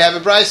here you have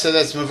a brisa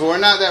that's mavur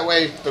not that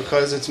way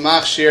because it's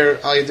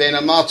machshir al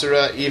yedena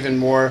maltera even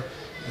more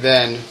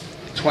than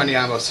 20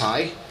 amos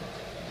high,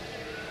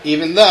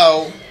 even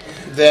though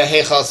the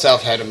heichal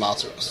itself had a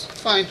malteros.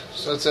 Fine.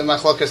 So it's a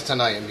machlokas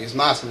tanayim. He's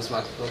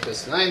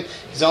machlokas tanayim.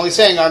 He's only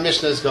saying our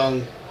Mishnah is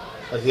going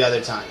like the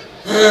other time.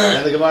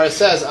 And the Gemara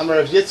says, Amar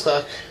of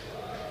Yitzchak.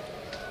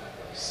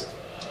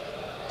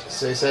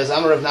 So he says,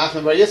 Amar of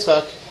Nachman bar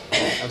Yitzchak.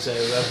 I'm sorry,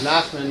 Rav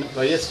Nachman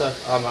bar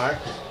Yitzchak Amar.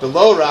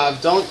 Below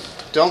Rav, don't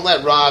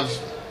let Rav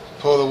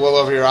pull the wool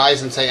over your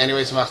eyes and say,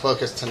 anyway, it's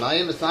machlokas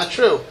tanayim. It's not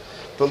true.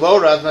 Below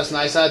Rav,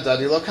 masnaisa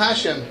dadi lo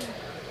kashim.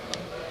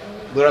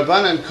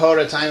 L'Rabbanan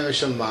kora time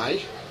mishum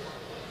mai.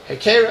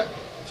 Hekera.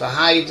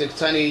 V'hai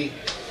diktani.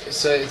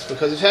 So it's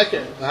because of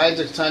Heker. V'hai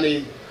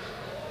diktani.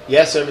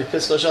 Yeser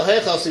v'piskol shel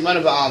heichal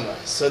simana ba'alma.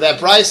 So that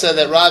brisa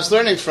that Rav's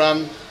learning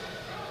from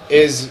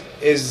is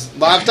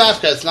lav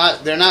dafka. It's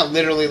not. They're not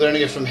literally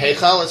learning it from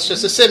heichal. It's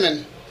just a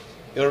siman.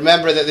 You'll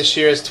remember that this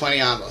year is 20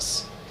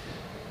 amos.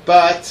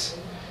 But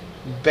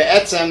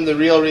be'etzem, the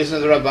real reason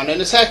of the Rabbanan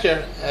is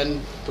Heker, and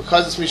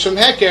because it's mishum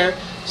Heker,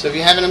 so if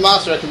you have an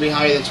amatra, it can be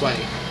higher than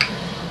 20.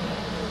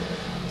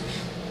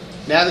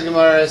 Now the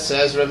Gemara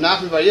says, Rav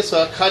Nachman bar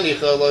Yitzchak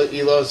kanicha lo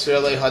ilo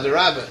sfir le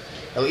hadarabba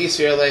el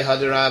isfir le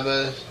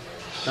hadarabba.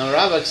 Now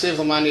Rabba ksiv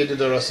l'mani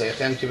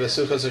yedidorosechem ki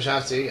besuchos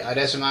hashafti ad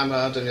eshem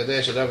amma adon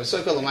yodei shadar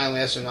besuchah l'mayim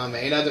l'eshem amma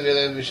ein adon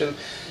yodei mishum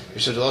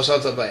lo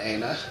shalta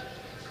ba'enach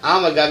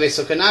alma gabe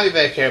sukanami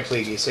ve'heker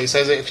pligi. So he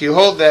says that if you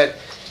hold that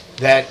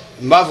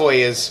mavoy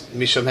is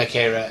mishum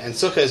hekera and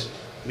sukkah is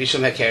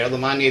mishum hekera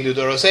l'mani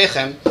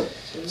yedidorosechem,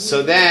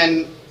 so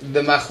then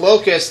the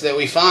machlokas that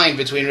we find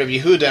between Rabbi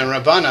Yehuda and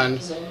Rabbanan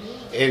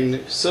in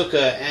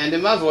Sukkah and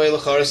in Mavoy,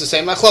 l'chor is the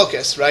same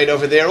machlokas. Right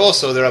over there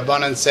also, the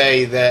Rabbanan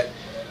say that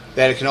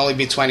it can only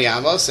be 20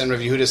 amos, and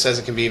Rabbi Yehuda says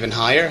it can be even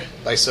higher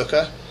by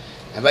Sukkah.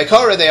 And by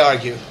Korah they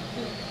argue.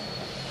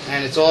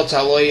 And it's all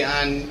taloi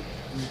on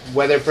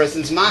whether a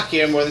person's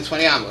makir more than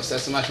 20 amos.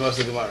 That's the mashmos of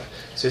the Gemara.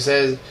 So he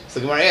says, so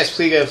the Gemara asks,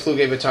 pliga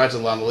fluge b'tarta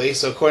lamali.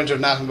 So according to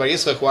Rav Nachman bar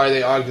Yitzchak, why are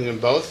they arguing in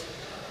both?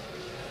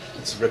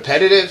 It's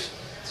repetitive.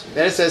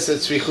 Then it says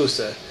it's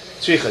tzrichusa.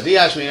 Tzricha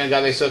diashmin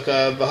agabe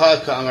sukkah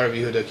bahad ka'amar Rabbi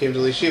Yehuda came to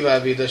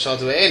l'shiva v'ida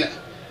shalta ve'ena.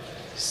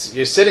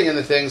 You're sitting in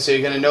the thing, so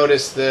you're going to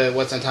notice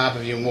what's on top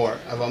of you more.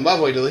 Avam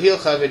mavoy d'l'hil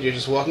chavid, you're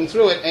just walking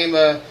through it.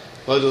 Ema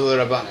modul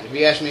rabbanan.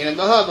 V'yashmin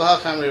bahad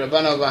ka'amar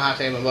rabbano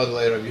bahachem modul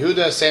Rabbi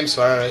Yehuda. Same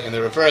svara in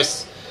the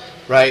reverse,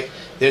 right?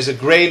 There's a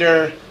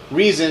greater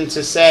reason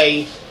to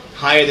say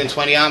higher than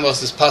 20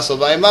 amos is possible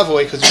by a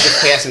mavoy because you're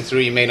just passing through.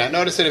 You may not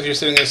notice it if you're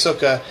sitting in a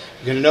sukkah.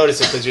 You're going to notice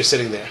it because you're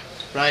sitting there,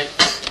 right?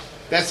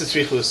 That's the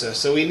tzrichusa.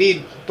 So we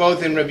need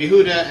both in Rabbi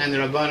Yehuda and the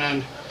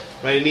Rabbanan,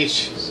 right, in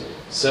each.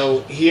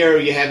 So here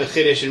you have a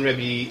chiddush in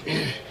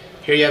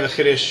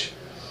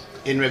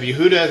Rabbi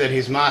Yehuda that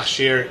he's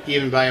machshir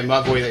even by a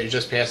mavoy that you're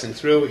just passing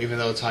through, even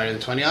though it's higher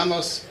than 20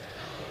 amos.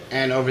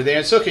 And over there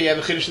in Sukkah you have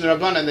a chiddush in the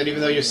Rabbanan that even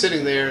though you're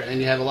sitting there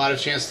and you have a lot of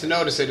chance to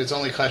notice it, it's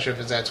only kosher if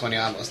it's at 20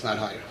 amos, not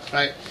higher,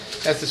 right?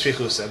 That's the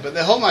tzrichusa. But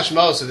the whole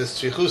mashmos of this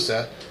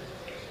tzrichusa,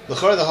 the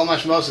whole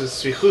mashmos of this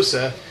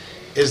tzrichusa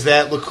is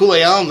that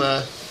l'kulei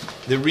alma,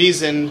 the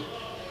reason,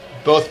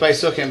 both by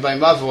Sukkah and by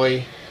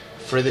Mavoy,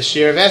 for the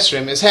Shir of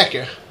Esrim is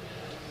Heker.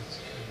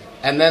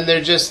 And then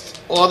they're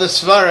just, all the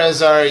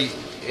Svaras are,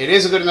 it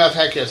is a good enough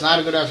Heker, it's not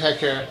a good enough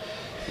Heker,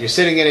 you're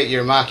sitting in it,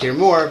 you're makir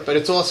more, but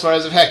it's all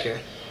Svaras of Heker.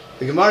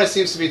 The Gemara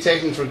seems to be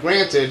taking for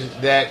granted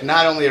that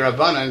not only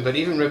Rabbanan, but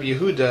even Rabbi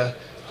Yehuda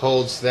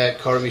holds that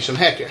Korah Mishum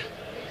Heker.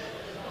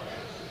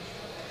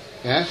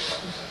 Yeah?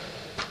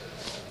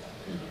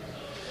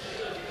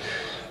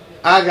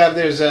 Agav,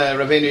 there's a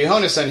Rabbeinu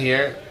Yehonasan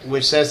here,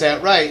 which says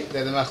outright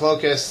that the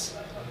machlokas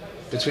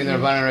between the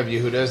Rabbanan and Rabbi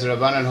Yehuda is the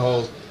Rabbanan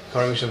hold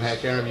Korah Mishum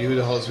Heker and Rabbi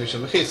Yehuda holds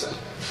Mishum Mechitza.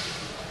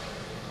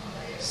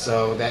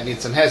 So that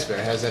needs some hesber.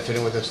 How does that fit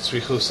in with the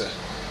tzrichusa?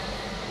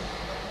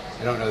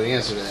 I don't know the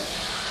answer to that.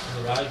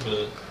 The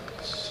Rajba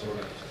sort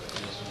of.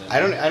 I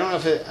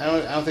don't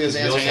think his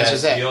answer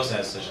answers that. He also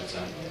has such a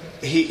time.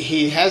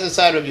 He has a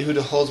side Rabbi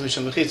Yehuda holds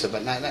Mishum Mechitza,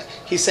 but not.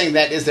 He's saying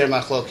that is their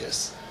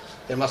machlokas.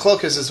 Their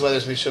machlokas is whether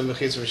it's Mishum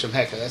Mechitza or Mishum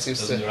Heker. That seems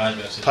to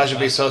Pasha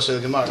be social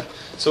to the Gemara.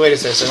 So wait a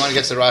second. So I want to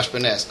get to the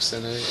Rashba asks.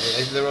 And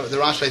the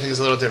Rashba I think is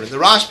a little different. The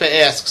Rashba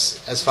asks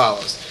as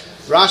follows.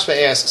 Rashba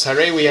asks,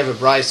 Hare, we have a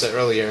brisa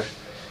earlier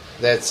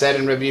that said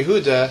in Rabbi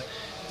Yehuda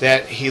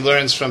that he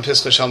learns from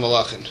Piskah Shal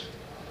Malachin.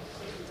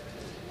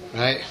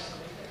 Right?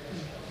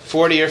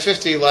 40 or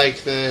 50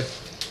 like the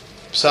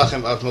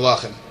Psachim of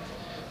Malachim.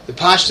 The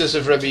Pashtus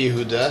of Rabbi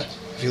Yehuda,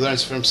 if he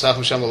learns from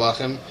Psachim Shal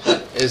Malachim,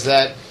 is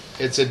that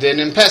it's a din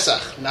in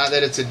Pesach, not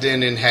that it's a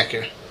din in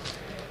Heker.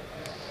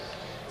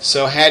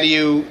 So how do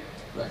you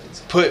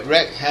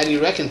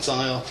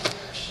reconcile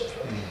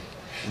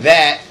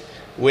that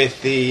with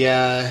the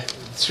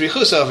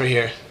tzrichus over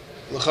here?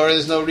 L'chora,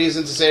 there's no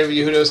reason to say Rabbi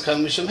Yehuda was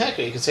coming Mishum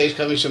Heker. You could say he's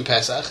coming Mishum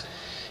Pesach,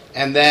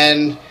 and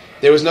then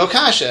there was no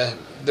kasha.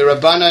 The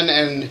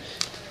Rabbanan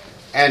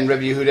and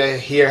Rabbi Yehuda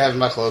here have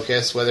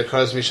machlokas whether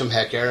Korah Mishum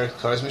Heker or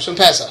Korah Mishum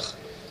Pesach.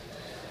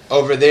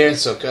 over there in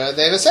Sukkah,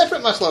 they have a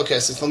separate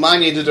machlokas. It's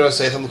Lamani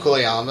Dudoroseichel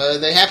Mekulayalma.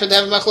 They happen to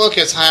have a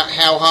machlokas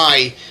how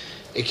high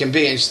it can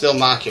be and still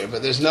makir.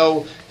 But there's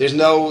no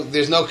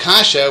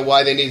kasha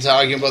why they need to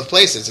argue in both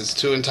places. It's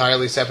two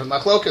entirely separate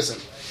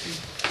machlokasim.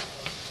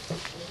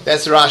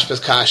 That's the Rashba's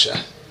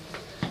kasha.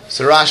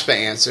 So Rashba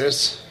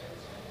answers.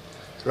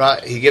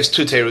 He gives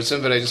two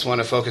terutzim, but I just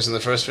want to focus on the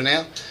first for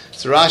now.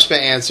 So Rashba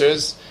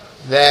answers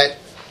that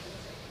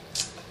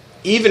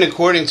even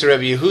according to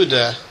Rabbi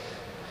Yehuda,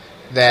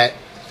 that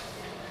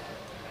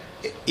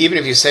even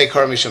if you say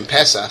Kor Mishum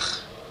Pesach,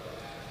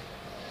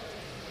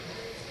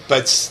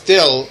 but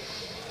still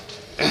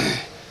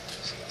it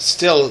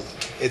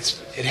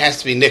has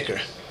to be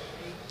nicker.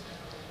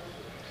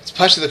 It's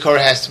pasha the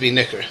Korah has to be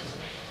nicker.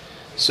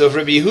 So if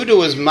Rabbi Yehuda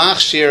was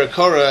machshir a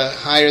Korah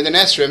higher than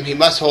Esrim, he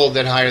must hold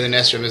that higher than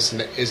Esrim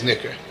is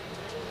nicker.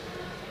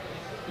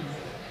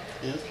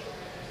 Yeah?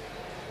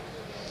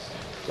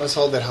 Must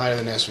hold that higher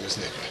than Esrim is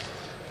nicker.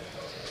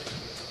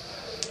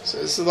 So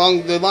it's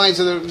along the lines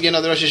of the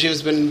Rosh Hashiva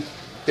has been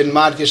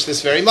madgish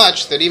this very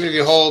much, that even if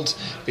you hold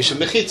Mishum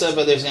Mechitza,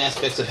 but there's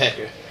aspects of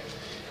Heker.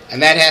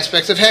 And that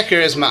aspect of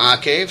Heker is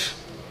Ma'akev.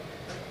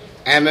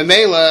 And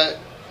Memela,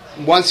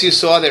 once you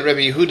saw that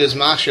Rabbi Yehuda's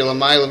Machshir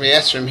L'mayla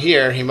Mi'esrim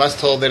here, he must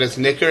hold that it's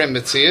Nicker and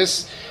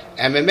Metzias.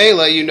 And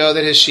Memela, you know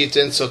that his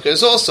Shita and Sukkah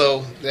is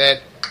also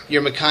that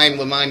you're Mekayim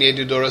L'man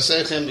Yedu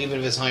Dorosechem, even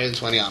if it's higher than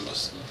 20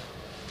 Amos.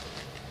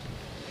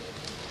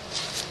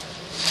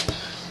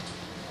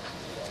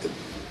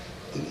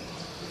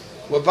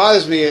 What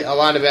bothers me a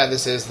lot about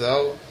this is,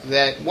 though,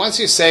 that once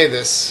you say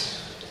this,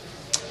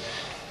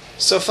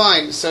 so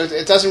fine. So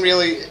it doesn't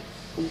really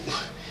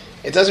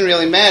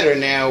matter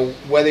now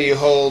whether you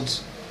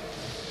hold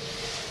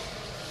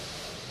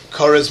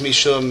Korah's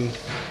Mishum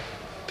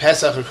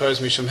Pesach or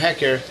Korah's Mishum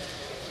Heker.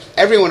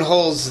 Everyone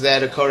holds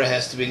that a Korah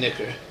has to be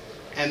Nicker,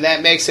 and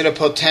that makes it a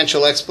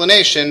potential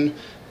explanation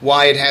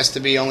why it has to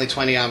be only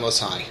 20 amos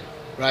high,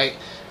 right?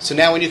 So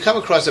now when you come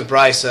across a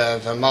brisa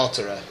of a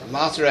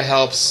Maltara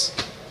helps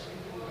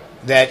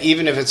that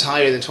even if it's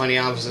higher than 20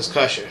 amos is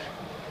kosher,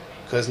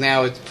 because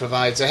now it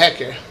provides a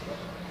Heker.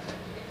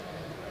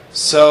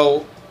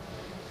 So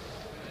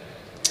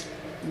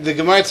the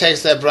Gemara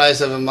takes that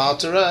brisa of a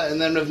Maltara,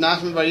 and then Rav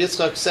Nachman Bar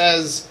Yitzchak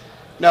says,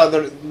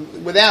 no,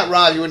 without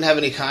Rav you wouldn't have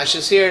any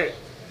kashas here.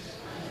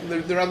 The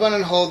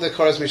Rabbanan hold that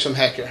Korah's Mishum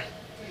Heker.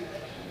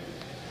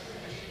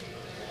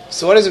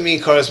 So what does it mean,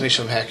 Korah's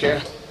Mishum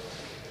Heker?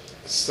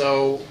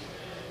 So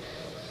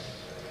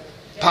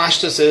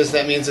Pashtus is,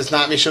 that means it's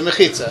not Mishum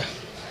Mechitza.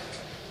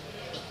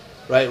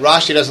 Right?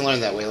 Rashi doesn't learn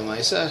that way,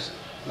 Lamaisa.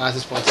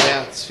 Matis pointed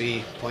out,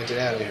 Tzvi pointed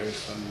out, I heard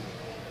from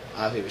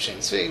Avi B'Shem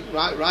Tzvi.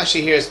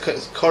 Rashi here is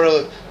Korah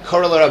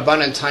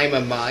L'Rabbanan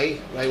Taima Mai,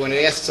 right? When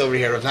it asks over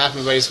here, Rav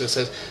Nachman Bar Yitzchak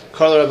says,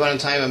 Korah L'Rabbanan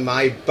Taima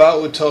Mai,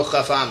 Ba'u To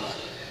Chafama.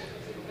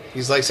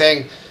 He's like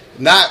saying,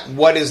 not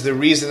what is the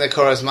reason that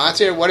Korah is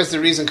matir, what is the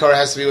reason Korah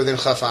has to be within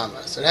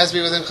Chafama? So it has to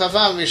be within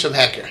Chafama, Mishum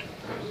Heker.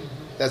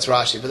 That's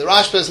Rashi. But the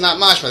Rashba is not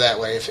mashma that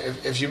way.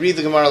 If you read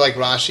the Gemara like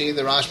Rashi,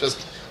 the Rashba's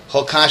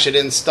whole kasha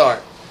didn't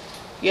start.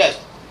 Yet,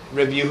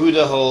 Rabbi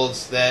Yehuda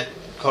holds that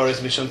Korah is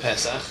Mishum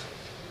Pesach,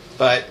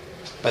 but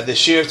the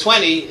shear of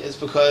 20 is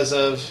because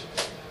of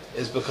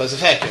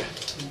Heker.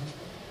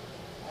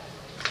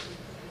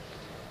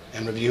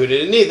 And Rabbi Yehuda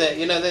didn't need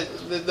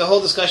that. The whole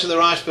discussion of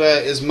the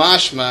Rashba is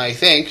mashma, I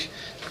think,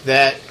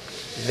 that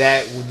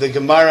the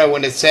Gemara,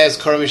 when it says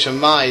Korah Mishum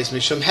Mai is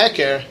Mishum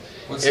Heker,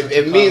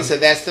 it means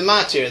that that's the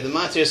matir. The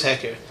matir is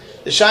Heker.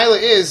 The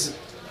shaila is,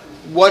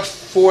 what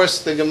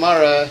forced the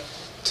Gemara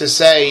to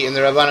say in the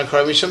Rabbanan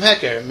Korah Mishum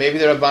Heker? Maybe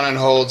the Rabbanan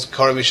holds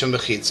Korah Mishum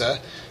Bechitza,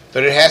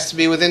 but it has to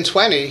be within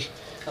 20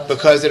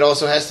 because it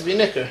also has to be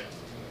Nicker.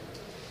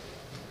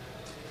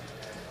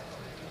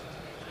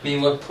 I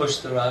mean, what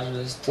pushed the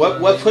Rashba's?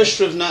 What pushed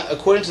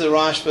according to the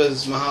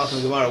Rashba's Mahalach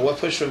and Gemara, what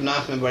pushed Rav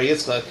Nachman Bar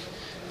Yitzchak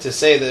to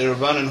say that the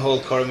Rabbanan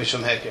hold Korah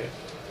Mishum Heker?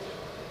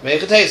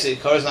 Meichatesi,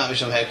 Korah is not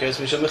Mishum Heker, it's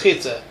Mishum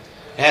Bechitza.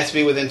 It has to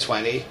be within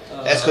 20.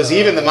 That's because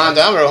even the Man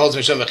Damar holds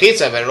Mishum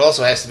Bechitza, but it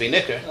also has to be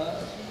Nicker.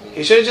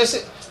 He should have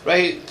just,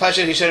 right,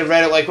 Pasha, he should have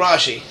read it like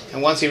Rashi.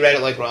 And once he read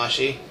it like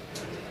Rashi,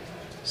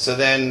 so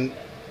then,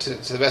 to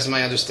the best of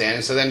my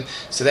understanding, so then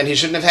he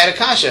shouldn't have had a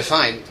kasha,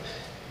 fine.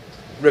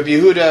 Rabbi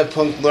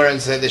Yehuda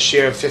learns that the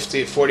share of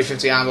 40,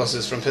 50 amos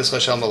is from Pischa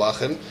Shel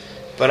Malachim,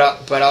 but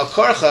Al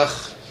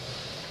Korchach,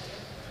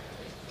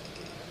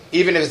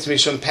 even if it's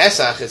Mishum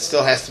Pesach, it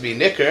still has to be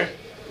Nicker,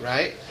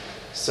 right?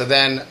 So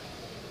then,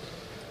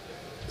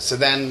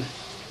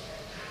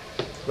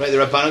 right, the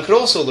Rabbanan could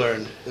also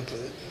learn.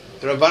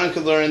 The Rabbanan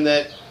could learn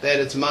that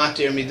it's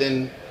Matir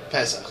Midin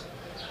Pesach.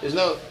 There's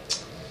no...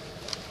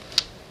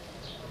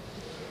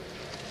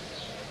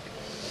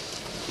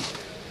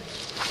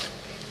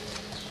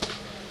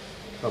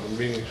 Oh, I'm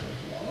reading it.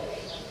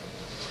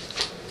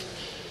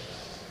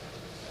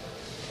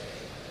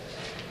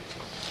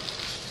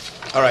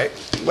 All right,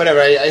 whatever.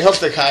 I hope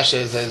the kasha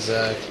is as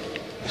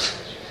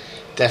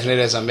definite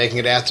as I'm making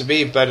it out to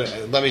be, but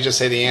let me just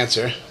say the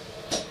answer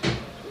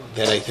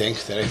that I think,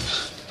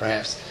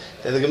 perhaps.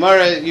 The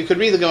Gemara, you could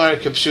read the Gemara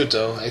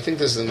Kipshuto. I think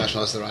this is the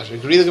Mashmalas of the Rashi. You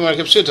could read the Gemara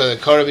Kipshuto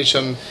that Korah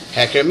Mishum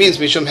Heker means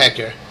Mishum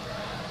Heker.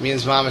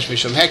 Means Mamash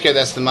Mishum Heker,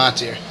 that's the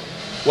Matir.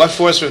 What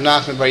forced Rav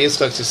Nachman Bar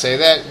Yitzchak to say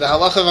that? The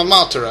halacha of a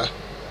Maltara.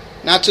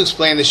 Not to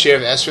explain the share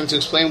of Esrim, to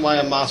explain why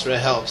a Maltara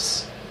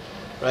helps.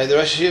 Right? The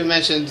Rosh Hashiva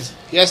mentioned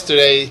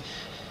yesterday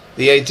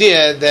the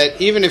idea that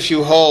even if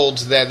you hold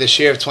that the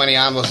share of 20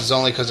 amos is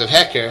only because of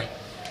Heker,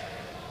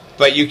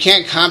 but you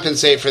can't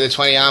compensate for the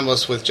 20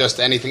 amos with just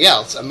anything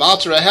else. A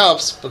Maltara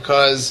helps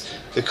because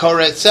the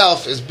Korah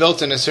itself is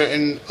built in a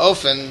certain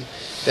ofen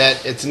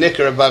that it's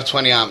nicker above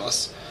 20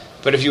 amos.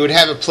 But if you would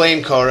have a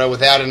plain Korah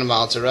without an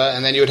Maltara,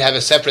 and then you would have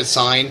a separate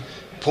sign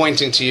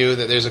pointing to you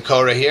that there's a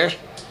Korah here,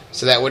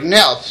 so that wouldn't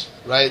help,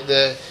 right?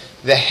 The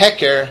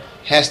Heker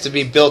has to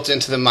be built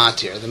into the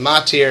Matir. The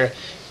Matir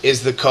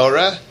is the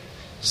Korah,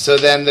 so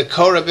then the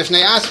Korah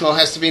b'fnei asmo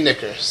has to be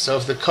nicker. So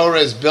if the Korah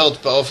is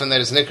built ba'ofen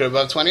that is nicker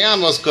above 20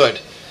 amos, good.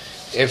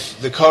 If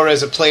the Korah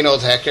is a plain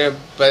old Heker,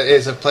 but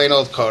is a plain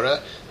old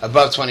Korah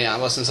above 20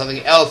 amos, and something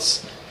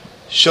else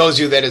shows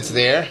you that it's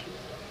there,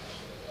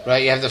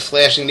 right? You have the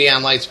flashing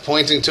neon lights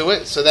pointing to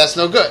it, so that's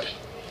no good.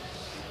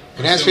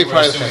 It has to be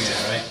part of the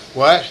festival. Right?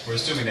 What? We're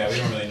assuming that. We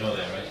don't really know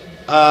that,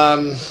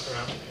 right?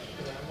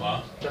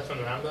 Wow. That's from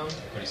the Rambam.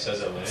 But he says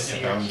that later.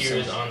 Seer here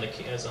is on the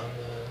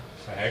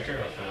For Heker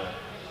or for what?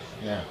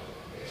 Yeah.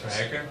 For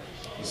Heker?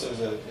 He says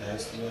that it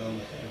has to be on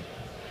the thing.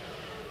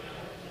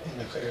 In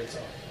the clear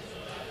itself.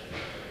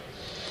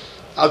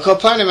 Al Kol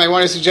Panim, I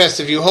want to suggest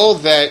if you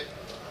hold that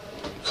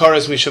Korah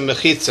is Mishum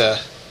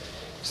Mechitza,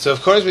 so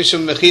if Korah is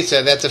Mishum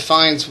Mechitza,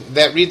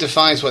 that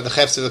redefines what the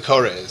Chefs of the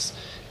Korah is.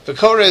 If the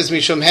Korah is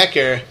Mishum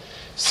Heker,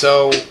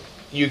 so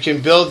you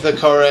can build the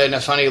Korah in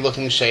a funny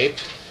looking shape,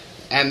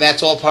 and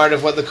that's all part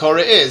of what the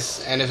Korah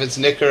is. And if it's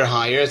nicker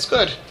higher, it's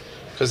good.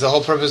 Because the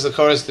whole purpose of the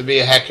Korah is to be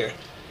a Heker.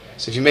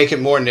 So if you make it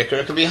more nicker,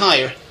 it could be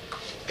higher.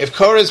 If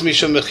Korah is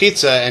Mishum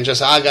Mechitza, and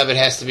just Agav, it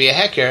has to be a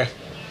Heker,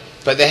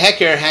 but the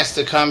Heker has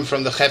to come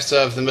from the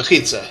Chefza of the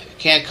Mechitza. It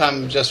can't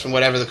come just from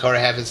whatever the Korah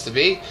happens to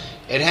be.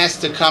 It has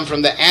to come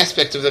from the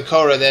aspect of the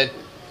Korah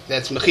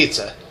that's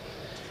Mechitza.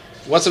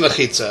 What's a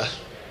Mechitza?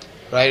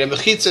 Right? A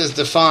Mechitza is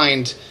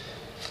defined,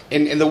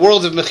 in the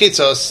world of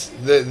Mechitzos,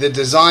 the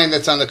design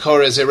that's on the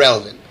Korah is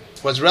irrelevant.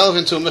 What's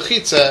relevant to a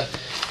Mechitza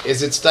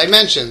is its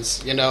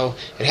dimensions. You know,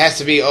 it has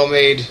to be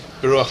Omeid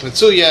Beruach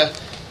Mitzuya.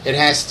 It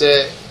has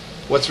to,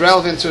 what's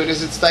relevant to it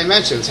is its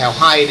dimensions, how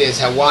high it is,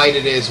 how wide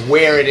it is,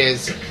 where it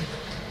is,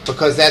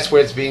 because that's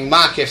where it's being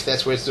makif,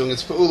 that's where it's doing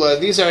its pa'ula.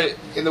 These are,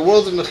 in the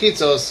world of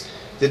Mechitzos,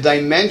 the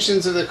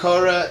dimensions of the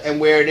Korah and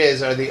where it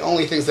is are the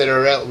only things that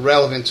are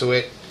relevant to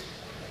it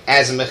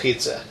as a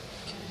Mechitza.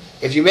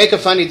 If you make a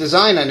funny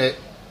design on it,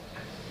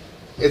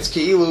 it's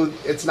ki'ilu,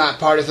 it's not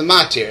part of the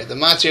Matir. The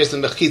Matir is the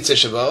Mechitza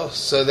Shabo,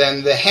 so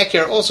then the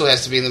Heker also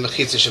has to be in the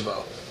Mechitza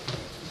Shabo.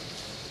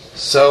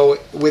 So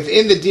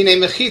within the Dinei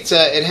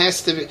Mechitza, it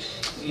has to be,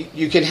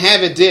 you can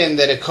have a din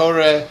that a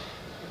Korah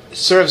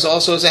serves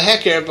also as a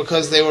Heker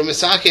because they were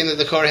misakin that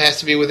the Korah has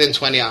to be within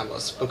 20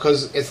 amos,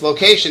 because its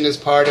location is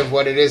part of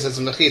what it is as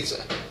a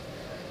Mechitza.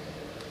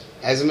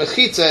 As a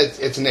Mechitza,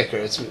 it's nicker.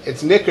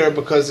 It's nicker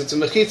because it's a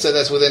Mechitza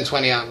that's within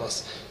 20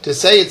 amos. To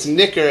say it's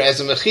nicker as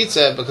a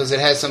Mechitza because it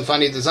has some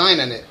funny design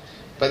in it,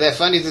 but that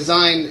funny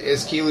design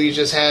is kilu, you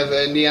just have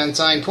a neon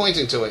sign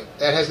pointing to it.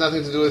 That has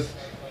nothing to do with,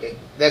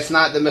 that's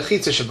not the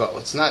Mechitza Shabo.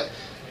 It's not,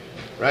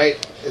 right?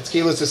 It's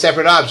kilu, it's a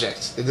separate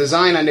object. The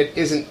design on it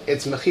isn't,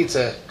 it's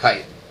Mechitza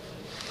Kayit.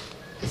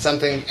 It's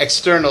something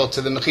external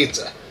to the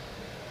Mechitza.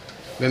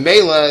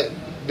 Memela,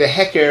 the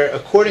Heker,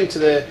 according to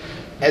the,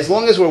 as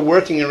long as we're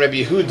working in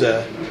Rebbe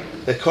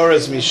Yehuda, the Korah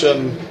is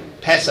Mishum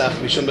Pesach,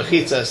 Mishum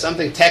Mechitza,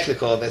 something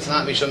technical that's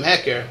not Mishum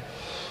Heker,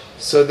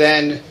 so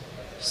then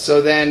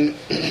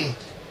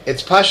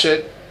it's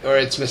Pashut, or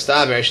it's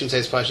Mistaber, I shouldn't say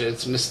it's Pashut,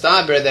 it's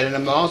Mistaber that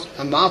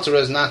a Maltara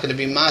is not going to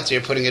be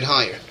Matir, putting it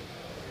higher.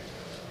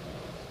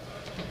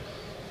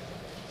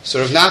 So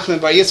Rav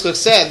Nachman Bar Yitzchak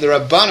said, the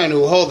Rabbanan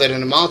who hold that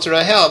an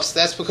Maltara helps,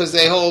 that's because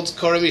they hold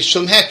Korah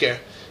Mishum Heker.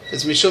 If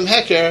it's Mishum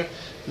Heker,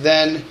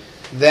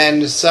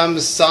 then some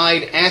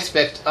side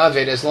aspect of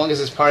it, as long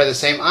as it's part of the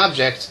same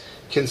object,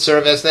 can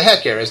serve as the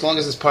Heker, as long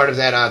as it's part of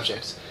that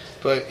object.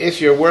 But if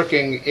you're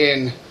working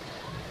in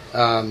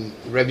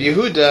Rebbe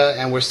Yehuda,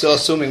 and we're still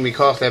assuming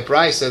Mikoch that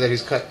Brisa, that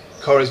his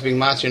Korah is being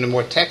matir in a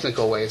more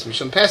technical way, it's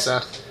Mishum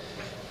Pesach,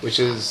 which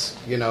is,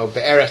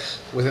 Be'erech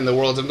within the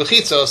world of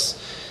Mechitzos,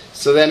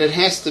 so then it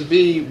has to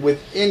be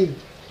within,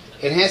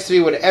 it has to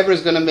be whatever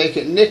is going to make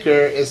it nicker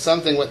is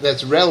something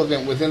that's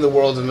relevant within the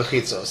world of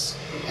Mechitzos.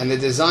 And the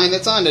design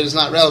that's on it is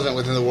not relevant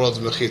within the world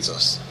of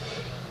Mechitzos.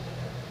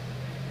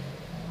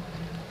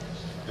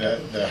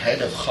 The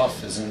head of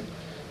Chaf isn't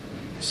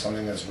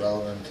something that's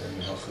relevant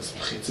in Hilchos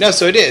Mechitza. No,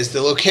 so it is.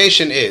 The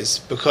location is,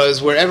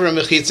 because wherever a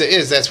Mechitza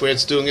is, that's where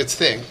it's doing its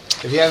thing.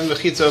 If you have a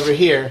Mechitza over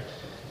here,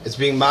 it's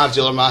being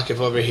Mavdil or Makif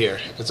over here.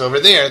 If it's over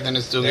there, then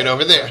it's doing it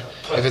over there.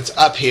 If it's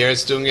up here,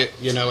 it's doing it,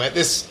 at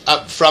this,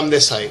 up from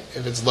this height.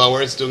 If it's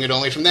lower, it's doing it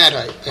only from that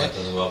height. That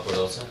doesn't go upward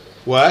also?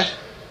 What?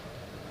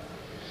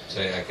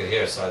 So I could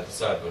hear side to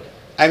side, but...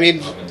 I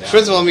mean, Up and down.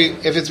 first of all,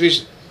 if it's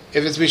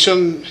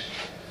mishum,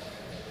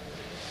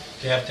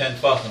 If you have 10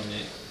 tefachim,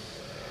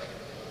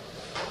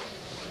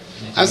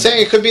 I'm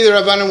saying it could be the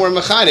Rabbanim were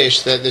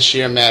Machadish that the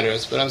shear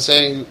matters, but I'm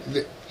saying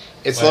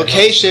its Well,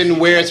 location,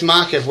 where it's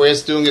makif, where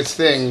it's doing its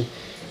thing,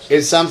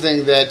 is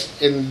something that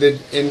in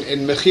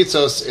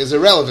mechitzos is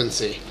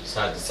irrelevancy.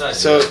 Side to side.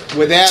 So you're right.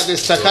 without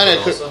this takana,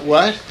 Gova also?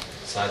 what?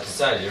 Side to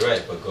side, you're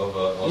right, but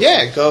Gova also.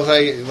 Yeah,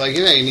 gova, like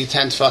you need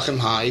 10 tefachim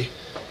high.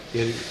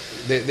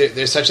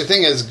 There's such a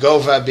thing as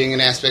gova being an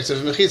aspect of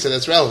mechitza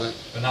that's relevant.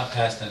 but not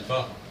past 10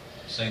 tefachim.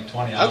 Saying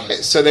 20 hours. Okay,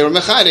 so they were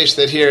mechadish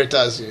that here it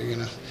does,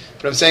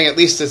 But I'm saying at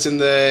least it's in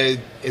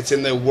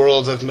the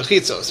world of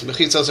mechitzos.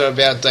 Mechitzos are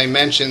about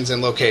dimensions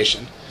and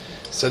location.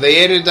 So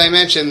they added a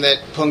dimension that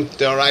punkt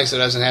deoraisa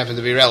doesn't happen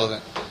to be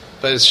relevant,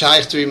 but it's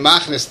shaykh to be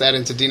machnis that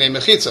into dinei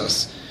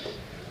mechitzos.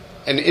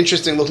 An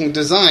interesting looking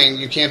design,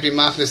 you can't be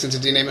machnis into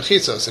dinei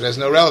mechitzos. It has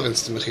no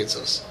relevance to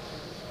mechitzos.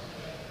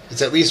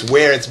 It's at least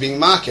where it's being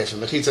makif,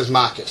 and mechitzos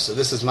makif. So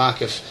this is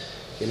makif,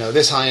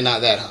 this high and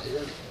not that high.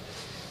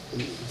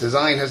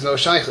 Design has no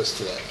shaykhus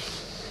to that.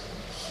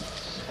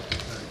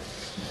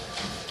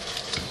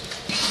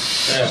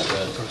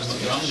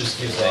 Ram just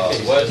gives that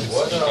case. What,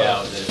 Speak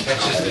out that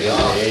catches the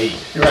eye?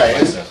 You're right.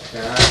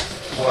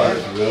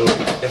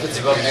 If it's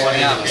above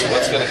 20 hours,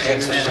 what's going to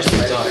catch the first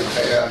time?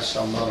 it's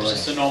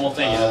just a normal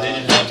thing. They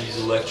didn't have these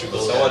electrical.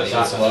 So what if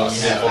it's you about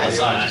have all the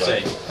time.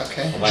 Say,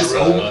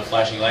 Okay.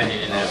 flashing light. They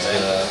didn't have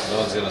that. No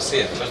one's going to see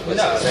it. I don't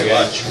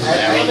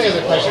think it's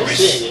a question of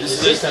seeing.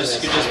 This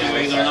could just be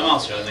regular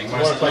Namasra. I think More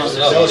questions.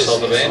 No, it's all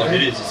the way.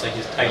 It is. It's like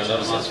his type of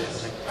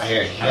Namasra. I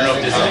hear you. I don't know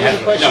if this is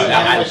The question no, is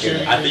I what you-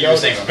 think you were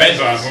saying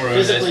bedbar Mura.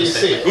 Physically you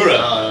see it.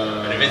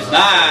 But if it's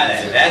not,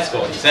 then that's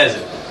cool. He says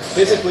it.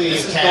 Physically, you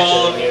This is catch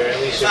called- it in your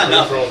at least it's not your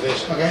nothing. peripheral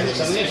vision. Okay. It's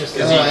something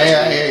interesting.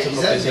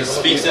 He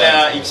Speaks it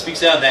out. He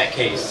speaks out that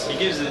case. He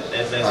gives it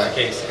as the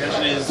case. The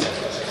question is,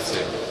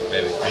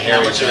 Maybe.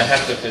 how much of a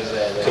hefty is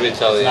that? Could you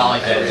tell It's not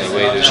like that. the It's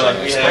way not there's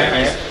like like we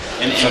have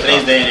in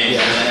today's day and age,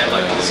 they have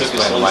like the super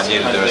Explain why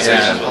needed there is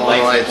a-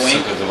 light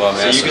point. Sukkah So Devar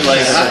you could Mesa.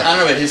 like, I don't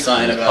know about his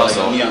sign about like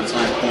Puzzle. neon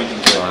sign pointing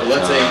to it. But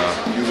let's say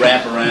you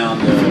wrap around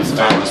the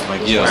Thomas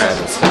McGill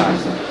says it's hot.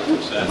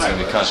 It's going to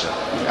be kasha.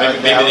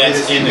 maybe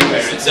that's in the car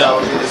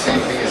itself.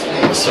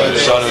 So you're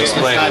trying to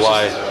explain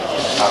why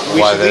We should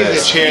that leave the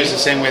is. chairs the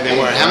same way they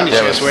were. How many Yeah,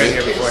 chairs but- were in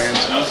here beforehand?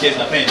 No kids,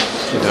 not paying. I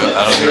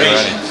don't think there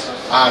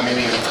are any.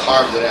 Maybe even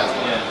carved it out.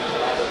 Yeah.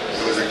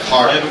 It was a I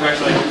carved. have a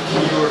question like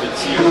E orbit,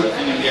 C orbit, I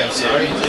think it'd be Yeah, sorry.